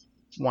would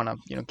want to,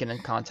 get in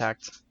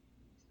contact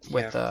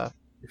with,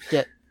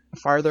 get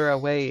farther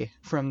away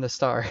from the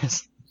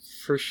stars.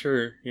 For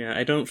sure, yeah.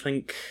 I don't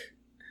think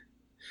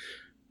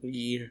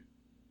we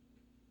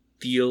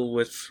deal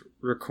with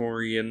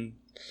Rokorian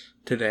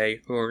today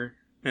or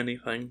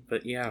anything,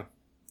 but yeah.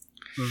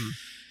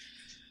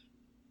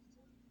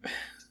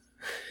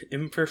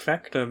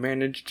 Imperfecta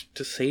managed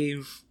to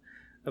save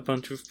a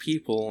bunch of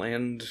people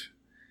and,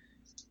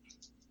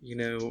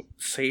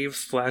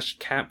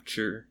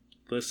 save/capture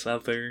this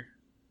other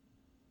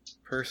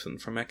person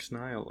from Ex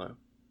Nihilo.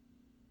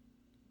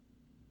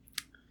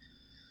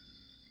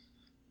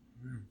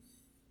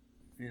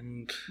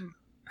 And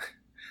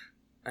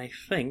I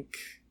think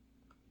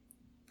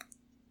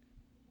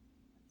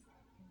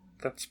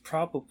that's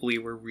probably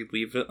where we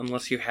leave it,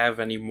 unless you have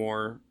any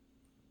more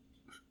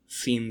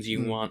scenes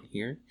you want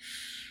here.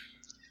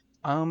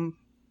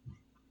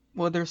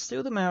 Well, there's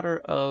still the matter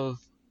of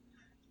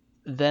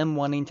them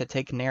wanting to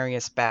take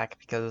Nereus back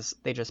because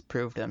they just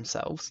proved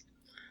themselves.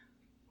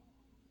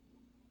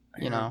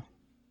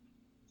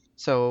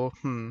 So,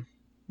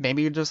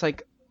 maybe just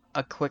like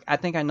a quick... I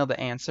think I know the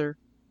answer.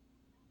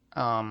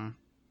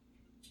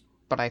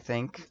 But I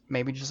think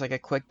maybe just like a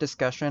quick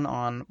discussion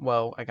on,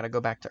 well, I gotta go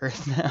back to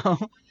Earth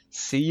now.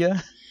 See ya.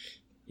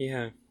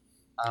 Yeah.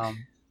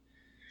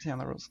 See on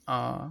the rules.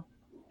 So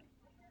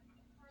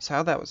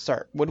how that would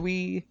start? Would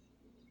we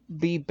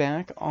be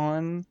back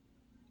on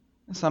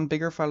some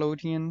bigger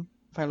Phylogene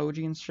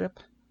ship?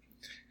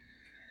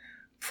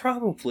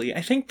 Probably.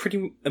 I think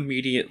pretty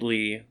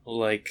immediately,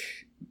 with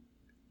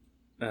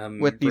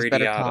these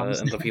better Radiata comms.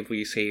 and the people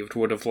you saved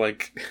would have,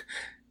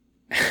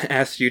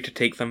 asked you to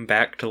take them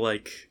back to,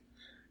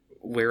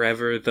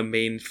 wherever the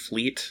main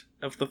fleet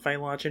of the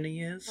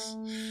phylogeny is.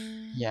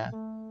 Yeah.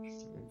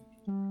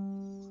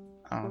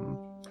 And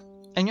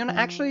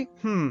actually,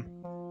 I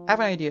have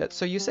an idea.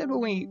 So you said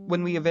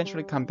when we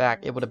eventually come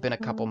back, it would have been a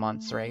couple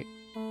months, right?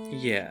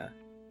 Yeah.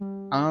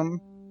 I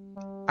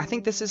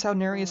think this is how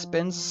Nereus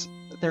spends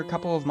their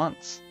couple of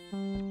months.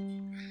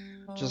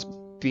 Just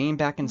being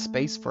back in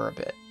space for a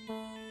bit.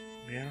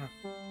 Yeah.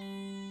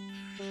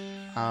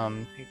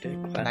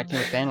 Connecting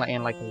with Ben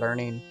and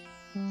learning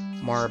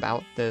more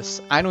about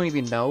this. I don't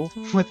even know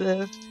what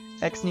the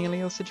Ex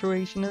Nihilo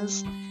situation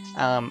is.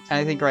 And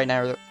I think right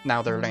now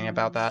they're learning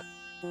about that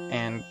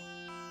and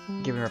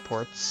giving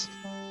reports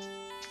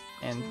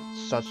and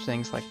such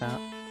things like that.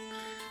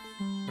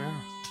 Wow,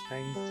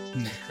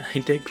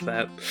 I dig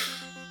that.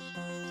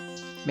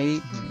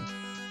 Maybe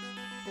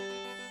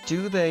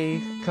do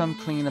they come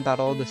clean about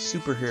all the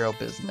superhero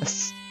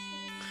business?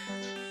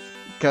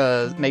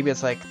 Because maybe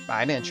it's like,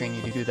 I didn't train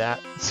you to do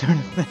that sort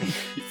of thing.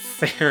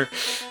 Fair.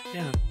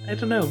 Yeah, I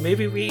don't know.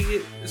 Maybe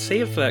we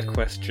save that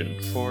question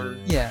for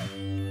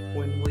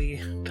when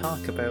we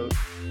talk about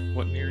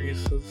what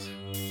Nereus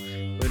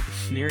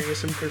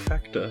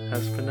Imperfecta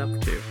has been up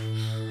to.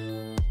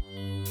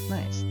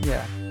 Nice.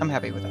 Yeah, I'm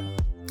happy with that.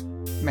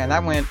 Man,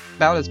 that went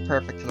about as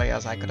perfectly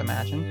as I could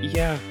imagine.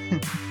 Yeah.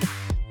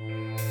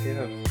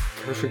 Yeah,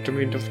 perfect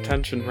amount of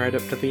tension right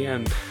up to the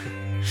end.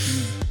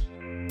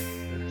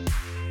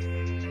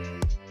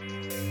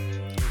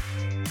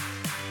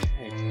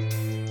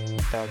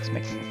 Dog's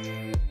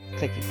making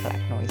clicky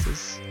clack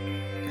noises.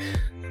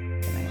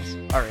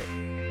 Alright.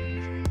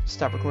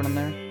 Stop recording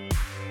there.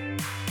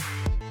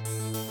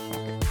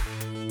 Okay.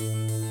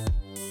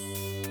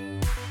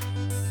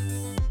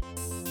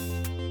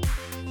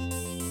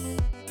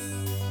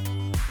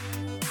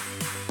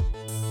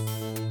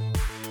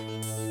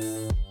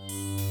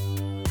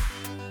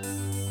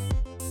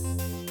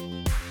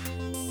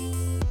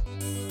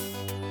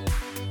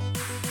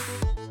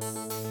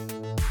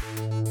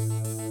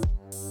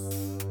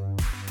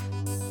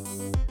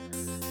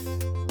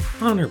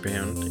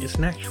 Honorbound is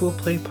an actual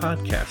play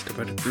podcast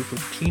about a group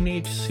of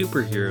teenage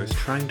superheroes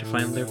trying to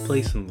find their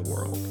place in the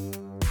world.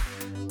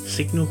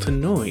 Signal to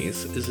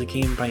Noise is a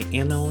game by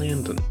Anna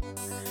Landon.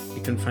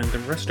 You can find the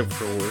rest of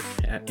her work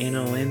at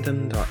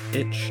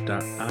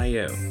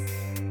annalandon.itch.io.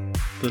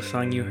 The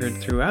song you heard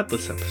throughout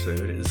this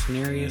episode is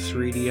Nereus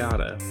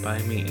Radiata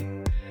by me.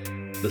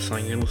 The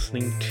song you're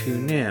listening to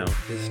now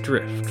is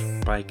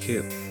Drift by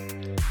Ku.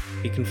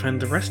 You can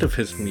find the rest of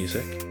his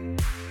music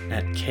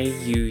at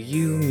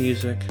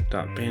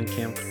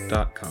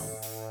kuumusic.bandcamp.com.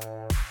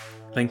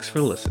 Thanks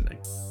for listening.